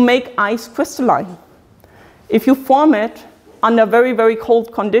to make ice crystalline. If you form it under very, very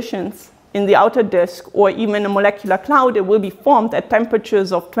cold conditions in the outer disk or even in a molecular cloud, it will be formed at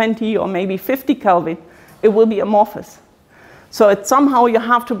temperatures of 20 or maybe 50 Kelvin. It will be amorphous. So it's somehow you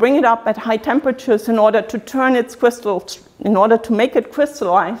have to bring it up at high temperatures in order to turn its crystals, in order to make it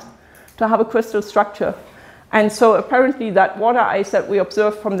crystallize, to have a crystal structure. And so apparently that water ice that we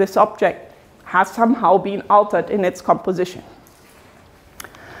observed from this object has somehow been altered in its composition.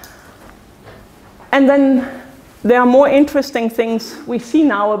 And then there are more interesting things we see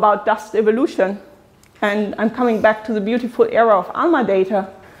now about dust evolution. And I'm coming back to the beautiful era of ALMA data.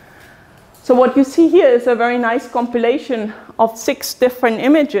 So what you see here is a very nice compilation of 6 different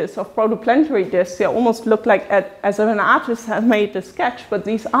images of protoplanetary disks. They almost look like as if an artist has made a sketch, but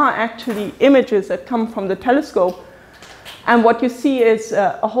these are actually images that come from the telescope. And what you see is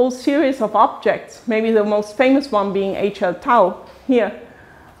a whole series of objects, maybe the most famous one being HL Tau here,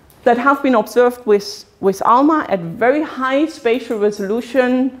 that have been observed with ALMA at very high spatial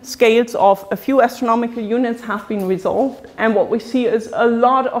resolution. Scales of a few astronomical units have been resolved. And what we see is a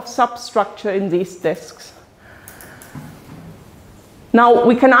lot of substructure in these disks. Now,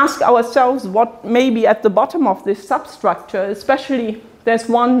 we can ask ourselves what may be at the bottom of this substructure. Especially, there's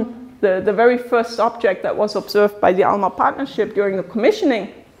one, the very first object that was observed by the ALMA partnership during the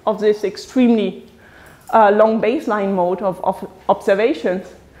commissioning of this extremely long baseline mode of observations.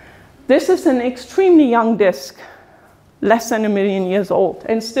 This is an extremely young disk, less than 1 million years old,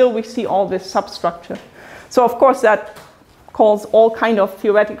 and still we see all this substructure. So of course that calls all kind of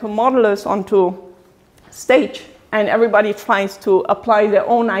theoretical modelers onto stage, and everybody tries to apply their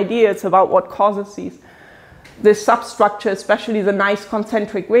own ideas about what causes this substructure, especially the nice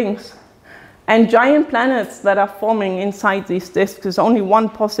concentric rings. And giant planets that are forming inside these disks is only one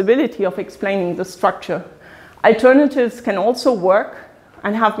possibility of explaining the structure. Alternatives can also work.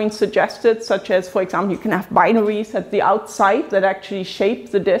 and have been suggested, such as, for example, you can have binaries at the outside that actually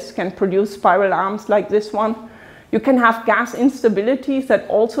shape the disk and produce spiral arms like this one. You can have gas instabilities that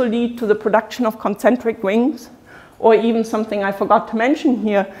also lead to the production of concentric rings, or even something I forgot to mention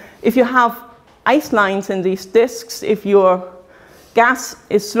here. If you have ice lines in these disks, if your gas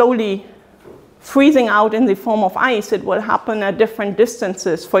is slowly freezing out in the form of ice, it will happen at different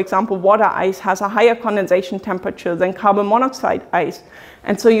distances. For example, water ice has a higher condensation temperature than carbon monoxide ice.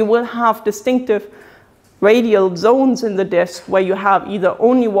 And so you will have distinctive radial zones in the disk where you have either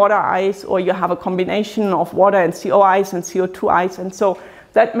only water ice or you have a combination of water and CO ice and CO2 ice. And so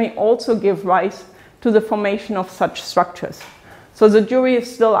that may also give rise to the formation of such structures. So the jury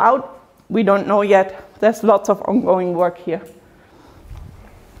is still out. We don't know yet. There's lots of ongoing work here.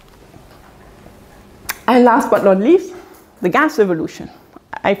 And last but not least, the gas evolution.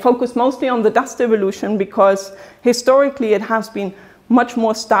 I focus mostly on the dust evolution because historically it has been much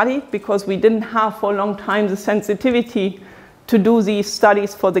more studied, because we didn't have for a long time the sensitivity to do these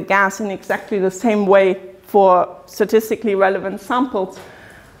studies for the gas in exactly the same way for statistically relevant samples.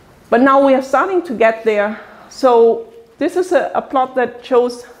 But now we are starting to get there. So this is a plot that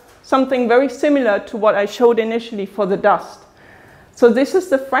shows something very similar to what I showed initially for the dust. So this is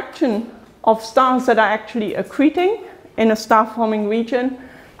the fraction of stars that are actually accreting in a star-forming region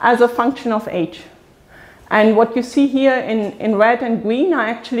as a function of age. And what you see here in red and green are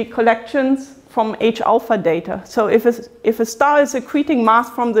actually collections from H-alpha data. So if a star is accreting mass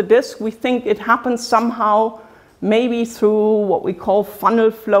from the disk, we think it happens somehow, maybe through what we call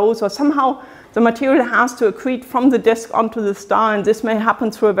funnel flows, or somehow the material has to accrete from the disk onto the star, and this may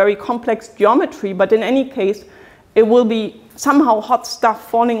happen through a very complex geometry, but in any case, it will be somehow hot stuff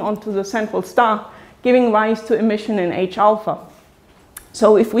falling onto the central star, giving rise to emission in H-alpha.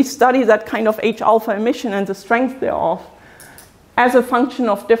 So if we study that kind of H-alpha emission and the strength thereof as a function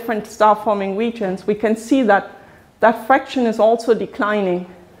of different star-forming regions, we can see that that fraction is also declining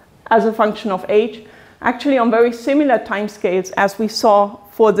as a function of age, actually on very similar timescales as we saw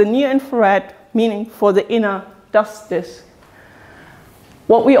for the near-infrared, meaning for the inner dust disk.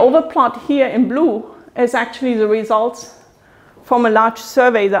 What we overplot here in blue is actually the results from a large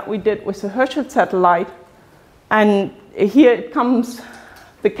survey that we did with the Herschel satellite. And here it comes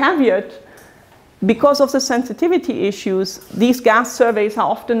the caveat: because of the sensitivity issues, these gas surveys are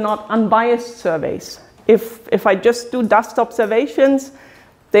often not unbiased surveys. If I just do dust observations,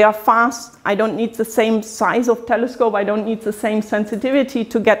 they are fast. I don't need the same size of telescope. I don't need the same sensitivity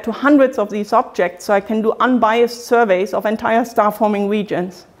to get to hundreds of these objects. So I can do unbiased surveys of entire star-forming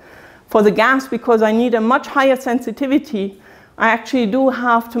regions. For the gas, because I need a much higher sensitivity, I actually do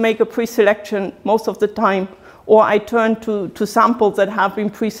have to make a pre-selection most of the time, or I turn to samples that have been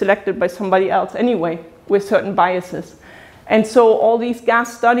pre-selected by somebody else anyway with certain biases. And so all these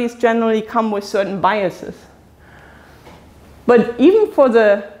gas studies generally come with certain biases. But even for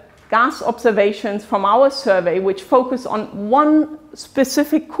the gas observations from our survey, which focus on one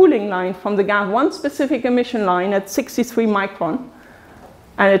specific cooling line from the gas, one specific emission line at 63 micron,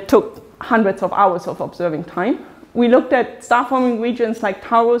 and it took hundreds of hours of observing time, we looked at star-forming regions like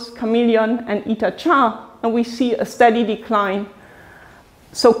Taurus, Chameleon, and Eta Char, and we see a steady decline.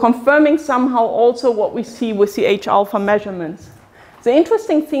 So confirming somehow also what we see with the H-alpha measurements. The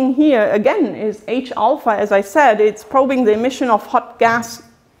interesting thing here, again, is H-alpha, as I said, it's probing the emission of hot gas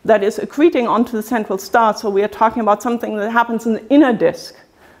that is accreting onto the central star. So we are talking about something that happens in the inner disk.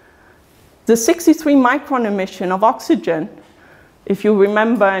 The 63 micron emission of oxygen, if you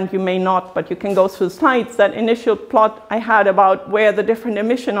remember, and you may not, but you can go through the slides, that initial plot I had about where the different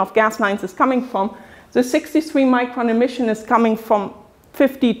emission of gas lines is coming from, the 63 micron emission is coming from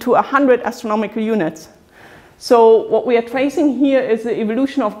 50 to 100 astronomical units. So what we are tracing here is the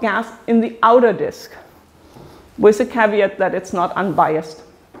evolution of gas in the outer disk, with the caveat that it's not unbiased.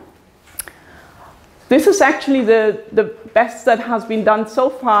 This is actually the best that has been done so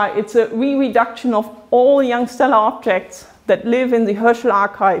far. It's a re-reduction of all young stellar objects that live in the Herschel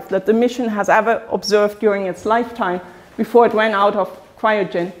archive that the mission has ever observed during its lifetime before it ran out of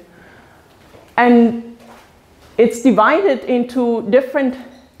cryogen. And it's divided into different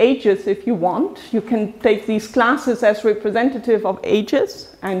ages if you want. You can take these classes as representative of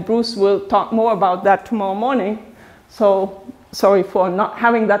ages, and Bruce will talk more about that tomorrow morning. So sorry for not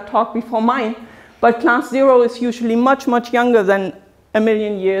having that talk before mine. But class 0 is usually much, much younger than 1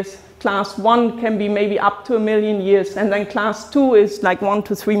 million years. Class 1 can be maybe up to 1 million years, and then class 2 is like 1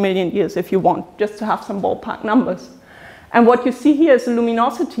 to 3 million years if you want, just to have some ballpark numbers. And what you see here is the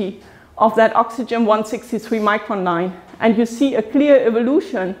luminosity of that oxygen 163 micron line. And you see a clear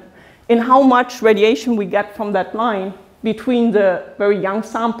evolution in how much radiation we get from that line between the very young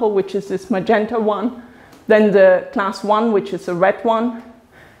sample, which is this magenta one, then the class 1, which is the red one,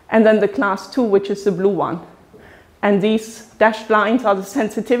 and then the class 2, which is the blue one. And these dashed lines are the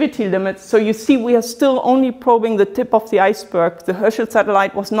sensitivity limits. So you see we are still only probing the tip of the iceberg. The Herschel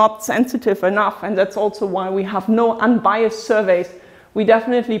satellite was not sensitive enough, and that's also why we have no unbiased surveys. We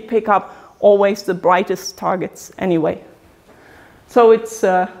definitely pick up always the brightest targets anyway. So it's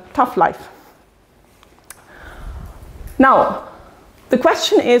a tough life. Now, the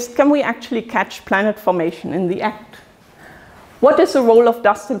question is, can we actually catch planet formation in the act? What is the role of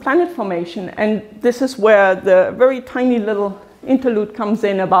dust in planet formation? And this is where the very tiny little interlude comes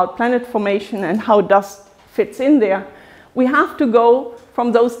in about planet formation and how dust fits in there. We have to go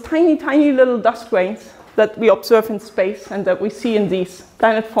from those tiny, tiny little dust grains that we observe in space and that we see in these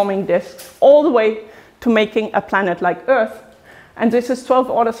planet-forming disks, all the way to making a planet like Earth. And this is 12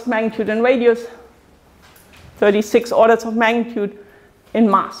 orders of magnitude in radius, 36 orders of magnitude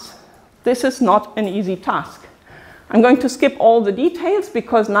in mass. This is not an easy task. I'm going to skip all the details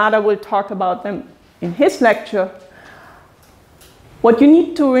because Nada will talk about them in his lecture. What you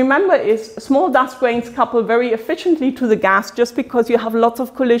need to remember is small dust grains couple very efficiently to the gas just because you have lots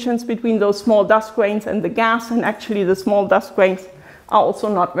of collisions between those small dust grains and the gas, and actually the small dust grains are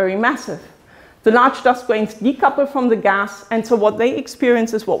also not very massive. The large dust grains decouple from the gas, and so what they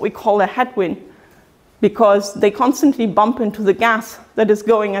experience is what we call a headwind, because they constantly bump into the gas that is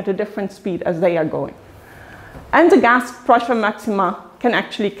going at a different speed as they are going. And the gas pressure maxima can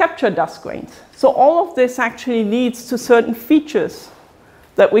actually capture dust grains. So all of this actually leads to certain features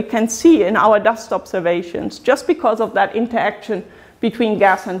that we can see in our dust observations just because of that interaction between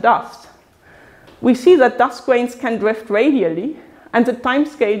gas and dust. We see that dust grains can drift radially, and the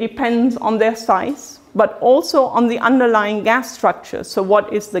timescale depends on their size, but also on the underlying gas structure. So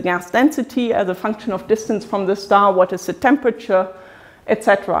what is the gas density as a function of distance from the star, what is the temperature,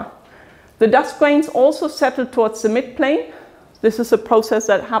 etc. The dust grains also settle towards the midplane. This is a process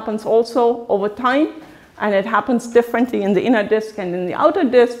that happens also over time, and it happens differently in the inner disk and in the outer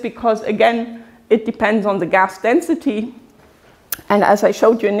disk because, again, it depends on the gas density. And as I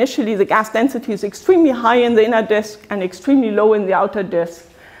showed you initially, the gas density is extremely high in the inner disk and extremely low in the outer disk.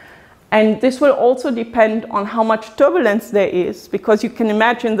 And this will also depend on how much turbulence there is, because you can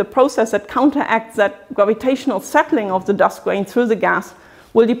imagine the process that counteracts that gravitational settling of the dust grain through the gas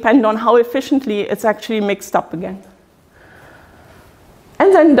will depend on how efficiently it's actually mixed up again.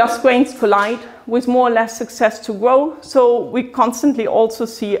 And then dust grains collide with more or less success to grow, so we constantly also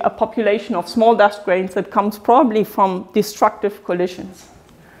see a population of small dust grains that comes probably from destructive collisions.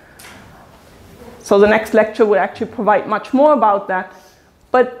 So the next lecture will actually provide much more about that.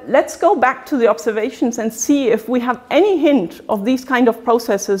 But let's go back to the observations and see if we have any hint of these kind of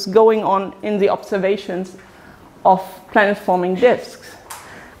processes going on in the observations of planet-forming disks.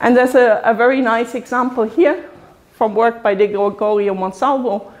 And there's a very nice example here from work by De Gregorio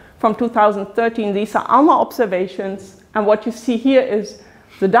Monsalvo from 2013. These are ALMA observations, and what you see here is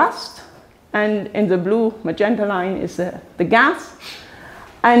the dust, and in the blue magenta line is the gas.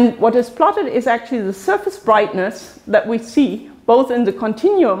 And what is plotted is actually the surface brightness that we see both in the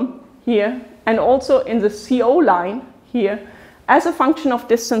continuum here and also in the CO line here as a function of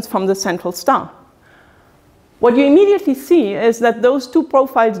distance from the central star. What you immediately see is that those two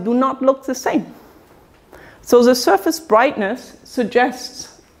profiles do not look the same. So the surface brightness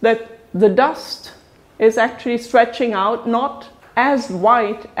suggests that the dust is actually stretching out not as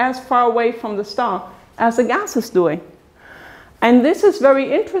wide, as far away from the star as the gas is doing. And this is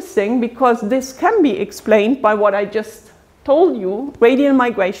very interesting because this can be explained by what I just told you, radial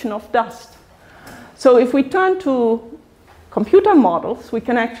migration of dust. So if we turn to computer models, we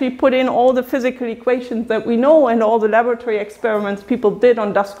can actually put in all the physical equations that we know and all the laboratory experiments people did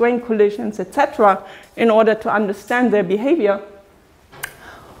on dust grain collisions, etc., in order to understand their behavior.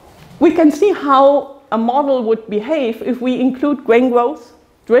 We can see how a model would behave if we include grain growth,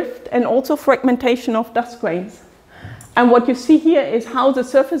 drift, and also fragmentation of dust grains. And what you see here is how the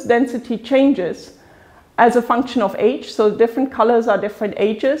surface density changes as a function of age. So different colors are different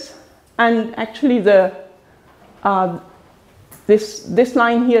ages. And actually this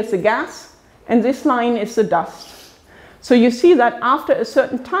line here is the gas, and this line is the dust. So you see that after a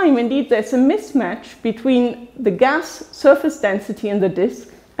certain time, indeed, there's a mismatch between the gas surface density in the disk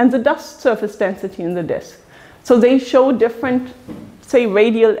and the dust surface density in the disk. So they show different, say,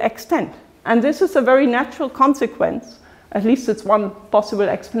 radial extent. And this is a very natural consequence, at least it's one possible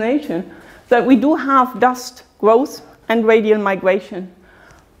explanation, that we do have dust growth and radial migration.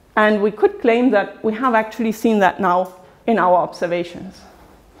 And we could claim that we have actually seen that now in our observations.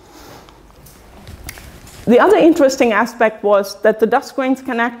 The other interesting aspect was that the dust grains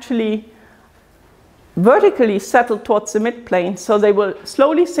can actually vertically settle towards the midplane, so they will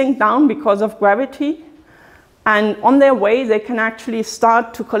slowly sink down because of gravity, and on their way they can actually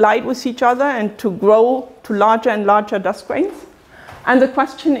start to collide with each other and to grow to larger and larger dust grains. And the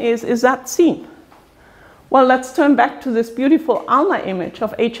question is that seen? Well, let's turn back to this beautiful ulnar image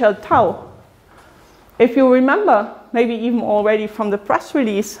of HL tau. If you remember, maybe even already from the press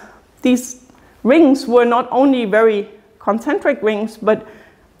release, these rings were not only very concentric rings, but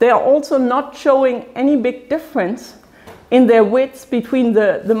they are also not showing any big difference in their widths between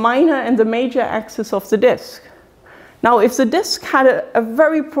the minor and the major axis of the disk. Now, if the disk had a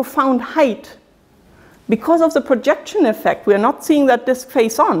very profound height, because of the projection effect, we are not seeing that disk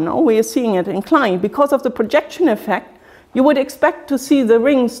face on, no, we are seeing it inclined. Because of the projection effect, you would expect to see the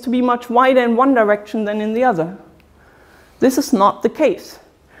rings to be much wider in one direction than in the other. This is not the case.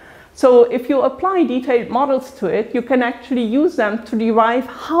 So if you apply detailed models to it, you can actually use them to derive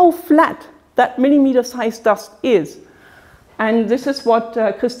how flat that millimeter-sized dust is. And this is what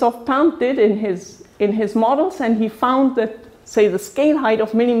Christophe Kamp did in his models, and he found that, say, the scale height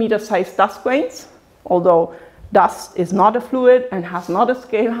of millimeter-sized dust grains, although dust is not a fluid and has not a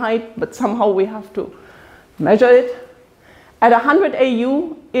scale height, but somehow we have to measure it, at 100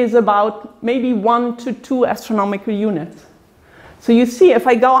 AU is about maybe 1 to 2 astronomical units. So you see, if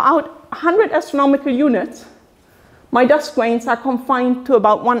I go out 100 astronomical units, my dust grains are confined to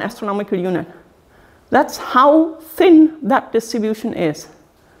about 1 astronomical unit. That's how thin that distribution is.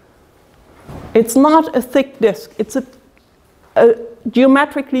 It's not a thick disk. It's a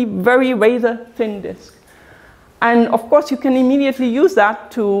geometrically very razor thin disk. And of course, you can immediately use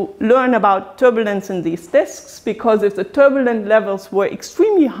that to learn about turbulence in these disks, because if the turbulent levels were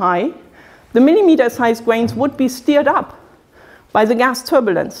extremely high, the millimeter-sized grains would be steered up by the gas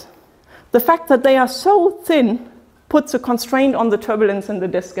turbulence. The fact that they are so thin puts a constraint on the turbulence in the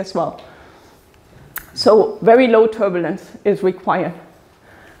disk as well. So very low turbulence is required.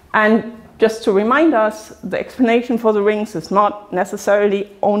 And just to remind us, the explanation for the rings is not necessarily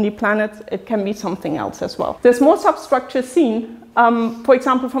only planets, it can be something else as well. There's more substructure seen, for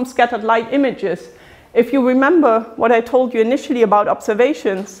example, from scattered light images. If you remember what I told you initially about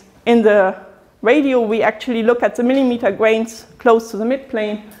observations, in the radio we actually look at the millimeter grains close to the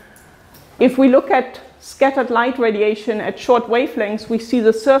midplane. If we look at scattered light radiation at short wavelengths, we see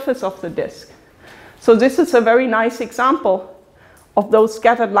the surface of the disk. So this is a very nice example of those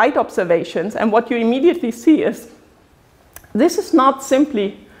scattered light observations, and what you immediately see is this is not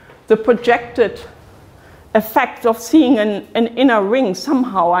simply the projected effect of seeing an inner ring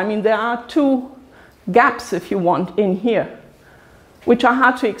somehow. I mean, there are two gaps, if you want, in here, which are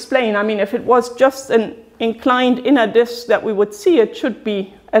hard to explain. I mean, if it was just an inclined inner disk that we would see, it should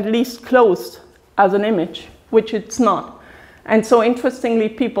be at least closed as an image, which it's not. And so interestingly,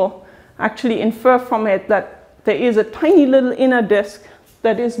 people actually infer from it that there is a tiny little inner disk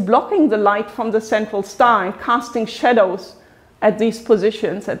that is blocking the light from the central star and casting shadows at these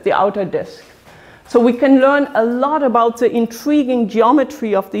positions at the outer disk. So we can learn a lot about the intriguing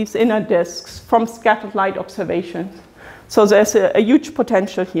geometry of these inner disks from scattered light observations. So there's a huge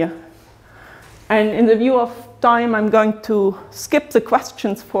potential here. And in the view of time, I'm going to skip the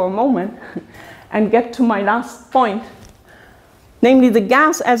questions for a moment and get to my last point, namely the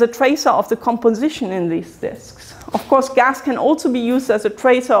gas as a tracer of the composition in these disks. Of course, gas can also be used as a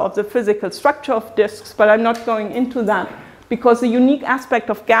tracer of the physical structure of disks, but I'm not going into that, because the unique aspect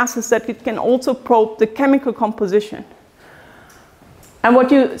of gas is that it can also probe the chemical composition. And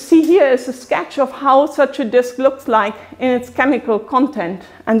what you see here is a sketch of how such a disk looks like in its chemical content.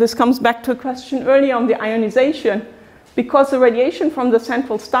 And this comes back to a question earlier on the ionization. Because the radiation from the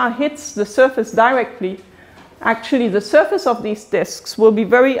central star hits the surface directly, actually the surface of these disks will be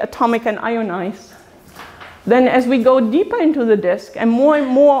very atomic and ionized. Then as we go deeper into the disk and more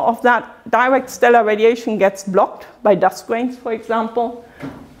of that direct stellar radiation gets blocked by dust grains, for example,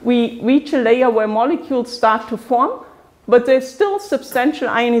 we reach a layer where molecules start to form, but there's still substantial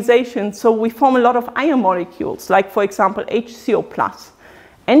ionization, so we form a lot of ion molecules, like for example HCO+,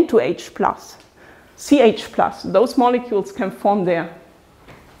 N2H+, CH+, those molecules can form there.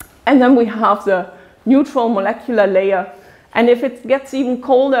 And then we have the neutral molecular layer, and if it gets even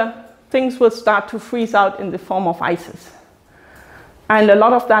colder, things will start to freeze out in the form of ices. And a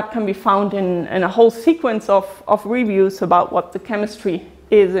lot of that can be found in a whole sequence of reviews about what the chemistry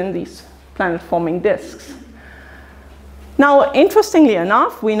is in these planet-forming disks. Now, interestingly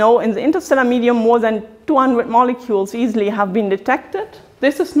enough, we know in the interstellar medium more than 200 molecules easily have been detected.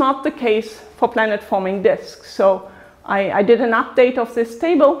 This is not the case for planet-forming disks. So I did an update of this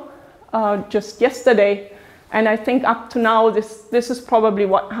table just yesterday, And I think up to now, this is probably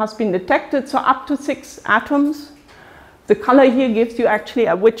what has been detected. So up to 6 atoms. The color here gives you actually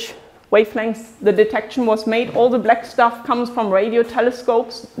at which wavelengths the detection was made. All the black stuff comes from radio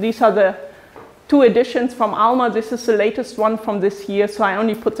telescopes. These are the 2 editions from ALMA. This is the latest one from this year. So I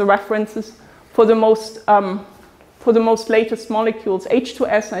only put the references for the most latest molecules.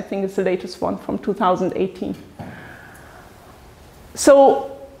 H2S, I think, is the latest one from 2018. So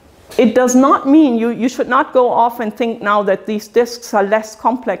it does not mean, you should not go off and think now that these disks are less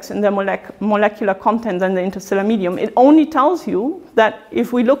complex in their molecular content than the interstellar medium. It only tells you that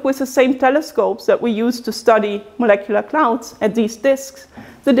if we look with the same telescopes that we use to study molecular clouds at these disks,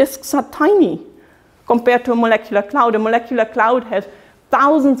 the disks are tiny compared to a molecular cloud. A molecular cloud has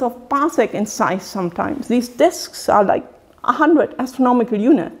thousands of parsec in size sometimes. These disks are like 100 astronomical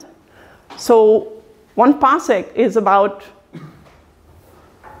units. So 1 parsec is about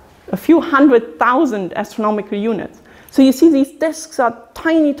a few 100,000 astronomical units. So you see these disks are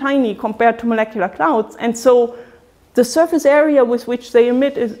tiny, tiny compared to molecular clouds. And so the surface area with which they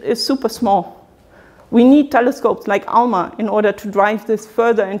emit is super small. We need telescopes like ALMA in order to drive this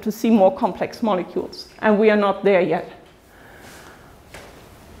further and to see more complex molecules. And we are not there yet.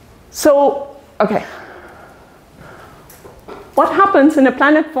 So, okay. What happens in a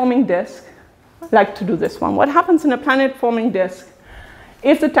planet-forming disk? I'd like to do this one. What happens in a planet-forming disk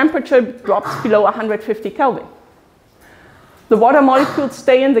if the temperature drops below 150 Kelvin? The water molecules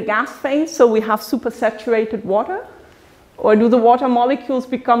stay in the gas phase, so we have supersaturated water? Or do the water molecules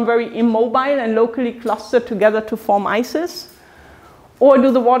become very immobile and locally cluster together to form ices? Or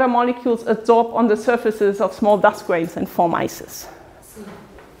do the water molecules absorb on the surfaces of small dust grains and form ices?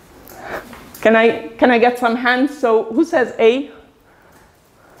 Can I get some hands? So who says A?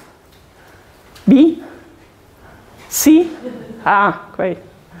 B? C? Ah, great.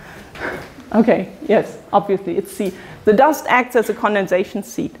 Okay, yes, obviously it's C. The dust acts as a condensation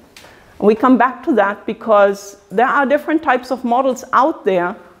seed. And we come back to that because there are different types of models out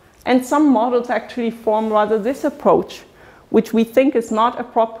there, and some models actually form rather this approach, which we think is not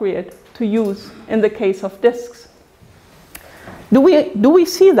appropriate to use in the case of disks. Do we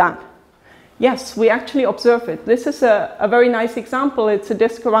see that? Yes, we actually observe it. This is a very nice example. It's a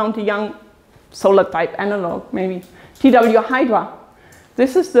disk around a young solar type analog, maybe TW Hydra.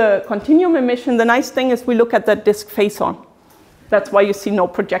 This is the continuum emission. The nice thing is we look at that disk face-on. That's why you see no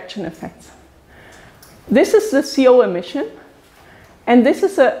projection effects. This is the CO emission. And this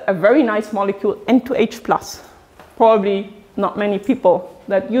is a very nice molecule, N2H+. Probably not many people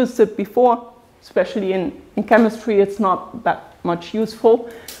that used it before, especially in chemistry. It's not that much useful.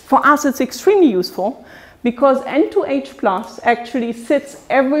 For us, it's extremely useful because N2H+ actually sits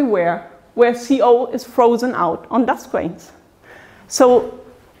everywhere where CO is frozen out on dust grains. So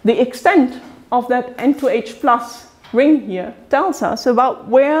the extent of that N2H+ ring here tells us about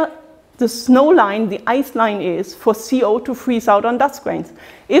where the snow line, the ice line is for CO to freeze out on dust grains.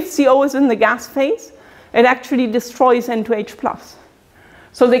 If CO is in the gas phase, it actually destroys N2H+.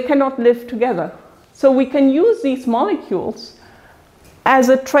 So they cannot live together. So we can use these molecules as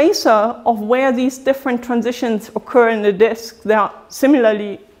a tracer of where these different transitions occur in the disk.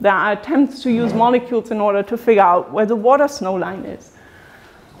 Similarly, there are attempts to use molecules in order to figure out where the water snow line is.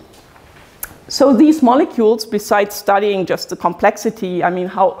 So these molecules, besides studying just the complexity, I mean,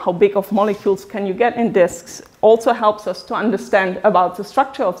 how big of molecules can you get in disks, also helps us to understand about the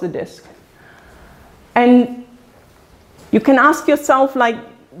structure of the disk. And you can ask yourself, like,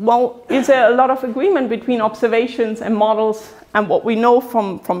 well, is there a lot of agreement between observations and models and what we know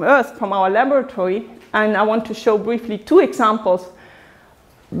from Earth, from our laboratory? And I want to show briefly 2 examples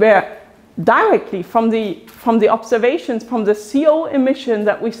where directly from the observations, from the CO emission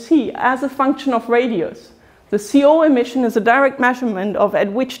that we see as a function of radius. The CO emission is a direct measurement of at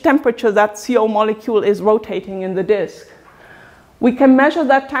which temperature that CO molecule is rotating in the disk. We can measure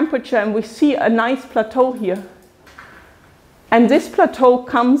that temperature and we see a nice plateau here. And this plateau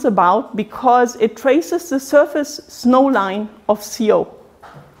comes about because it traces the surface snow line of CO.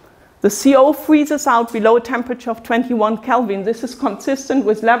 The CO freezes out below a temperature of 21 Kelvin. This is consistent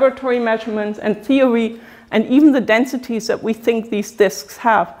with laboratory measurements and theory and even the densities that we think these disks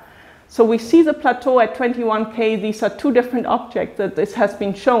have. So we see the plateau at 21 K. These are 2 different objects that this has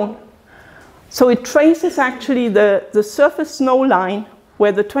been shown. So it traces actually the surface snow line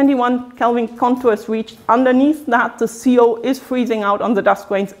where the 21 Kelvin contour is reached. Underneath that, the CO is freezing out on the dust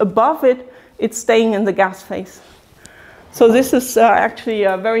grains. Above it, it's staying in the gas phase. So this is actually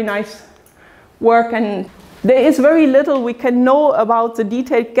a very nice work, and there is very little we can know about the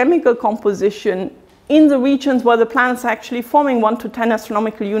detailed chemical composition in the regions where the planets are actually forming 1 to 10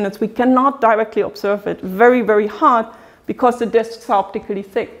 astronomical units, we cannot directly observe it. Very, very hard, because the disks are optically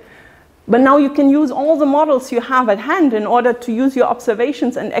thick. But now you can use all the models you have at hand in order to use your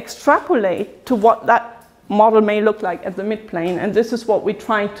observations and extrapolate to what that model may look like at the midplane. And this is what we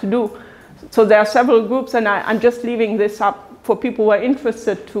try to do. So there are several groups, and I'm just leaving this up for people who are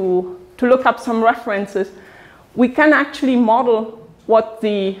interested to look up some references. We can actually model what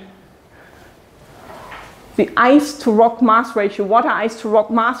the ice to rock mass ratio, water ice to rock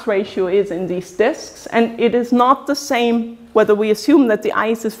mass ratio is in these disks. And it is not the same whether we assume that the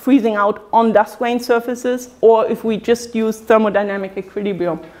ice is freezing out on dust grain surfaces or if we just use thermodynamic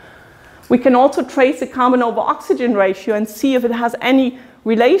equilibrium. We can also trace the carbon over oxygen ratio and see if it has any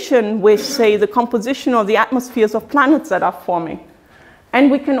relation with, say, the composition of the atmospheres of planets that are forming. And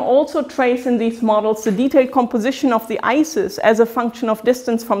we can also trace in these models the detailed composition of the ices as a function of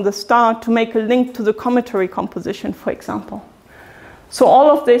distance from the star to make a link to the cometary composition, for example. So all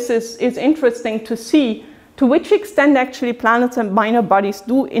of this is interesting to see to which extent actually planets and minor bodies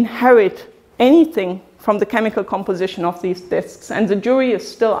do inherit anything from the chemical composition of these disks. And the jury is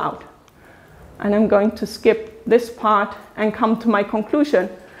still out. And I'm going to skip this part and come to my conclusion.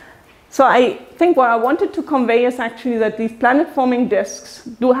 So I think what I wanted to convey is actually that these planet-forming disks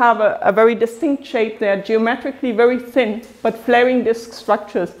do have a very distinct shape. They are geometrically very thin, but flaring disk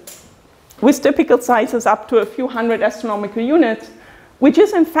structures with typical sizes up to a few hundred astronomical units, which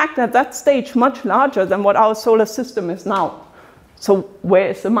is in fact at that stage much larger than what our solar system is now. So where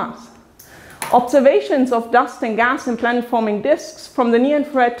is the mass? Observations of dust and gas in planet-forming disks from the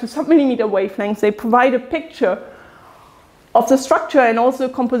near-infrared to sub-millimeter wavelengths, they provide a picture of the structure and also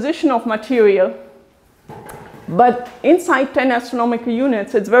the composition of material. But inside 10 astronomical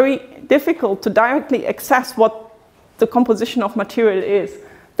units, it's very difficult to directly access what the composition of material is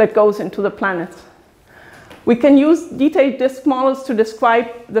that goes into the planets. We can use detailed disk models to describe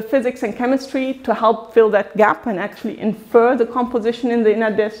the physics and chemistry to help fill that gap and actually infer the composition in the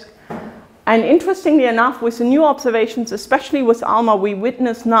inner disk. And interestingly enough, with the new observations, especially with ALMA, we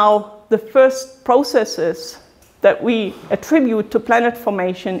witness now the first processes that we attribute to planet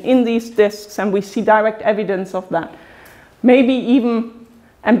formation in these disks, and we see direct evidence of that. Maybe even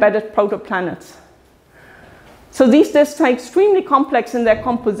embedded protoplanets. So these disks are extremely complex in their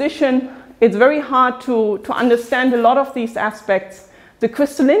composition. It's very hard to understand a lot of these aspects. The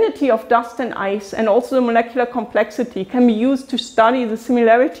crystallinity of dust and ice and also the molecular complexity can be used to study the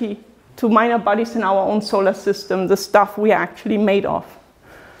similarity to minor bodies in our own solar system, the stuff we are actually made of.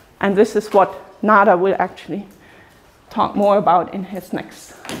 And this is what Nada will actually talk more about in his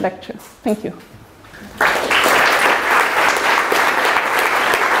next lecture. Thank you.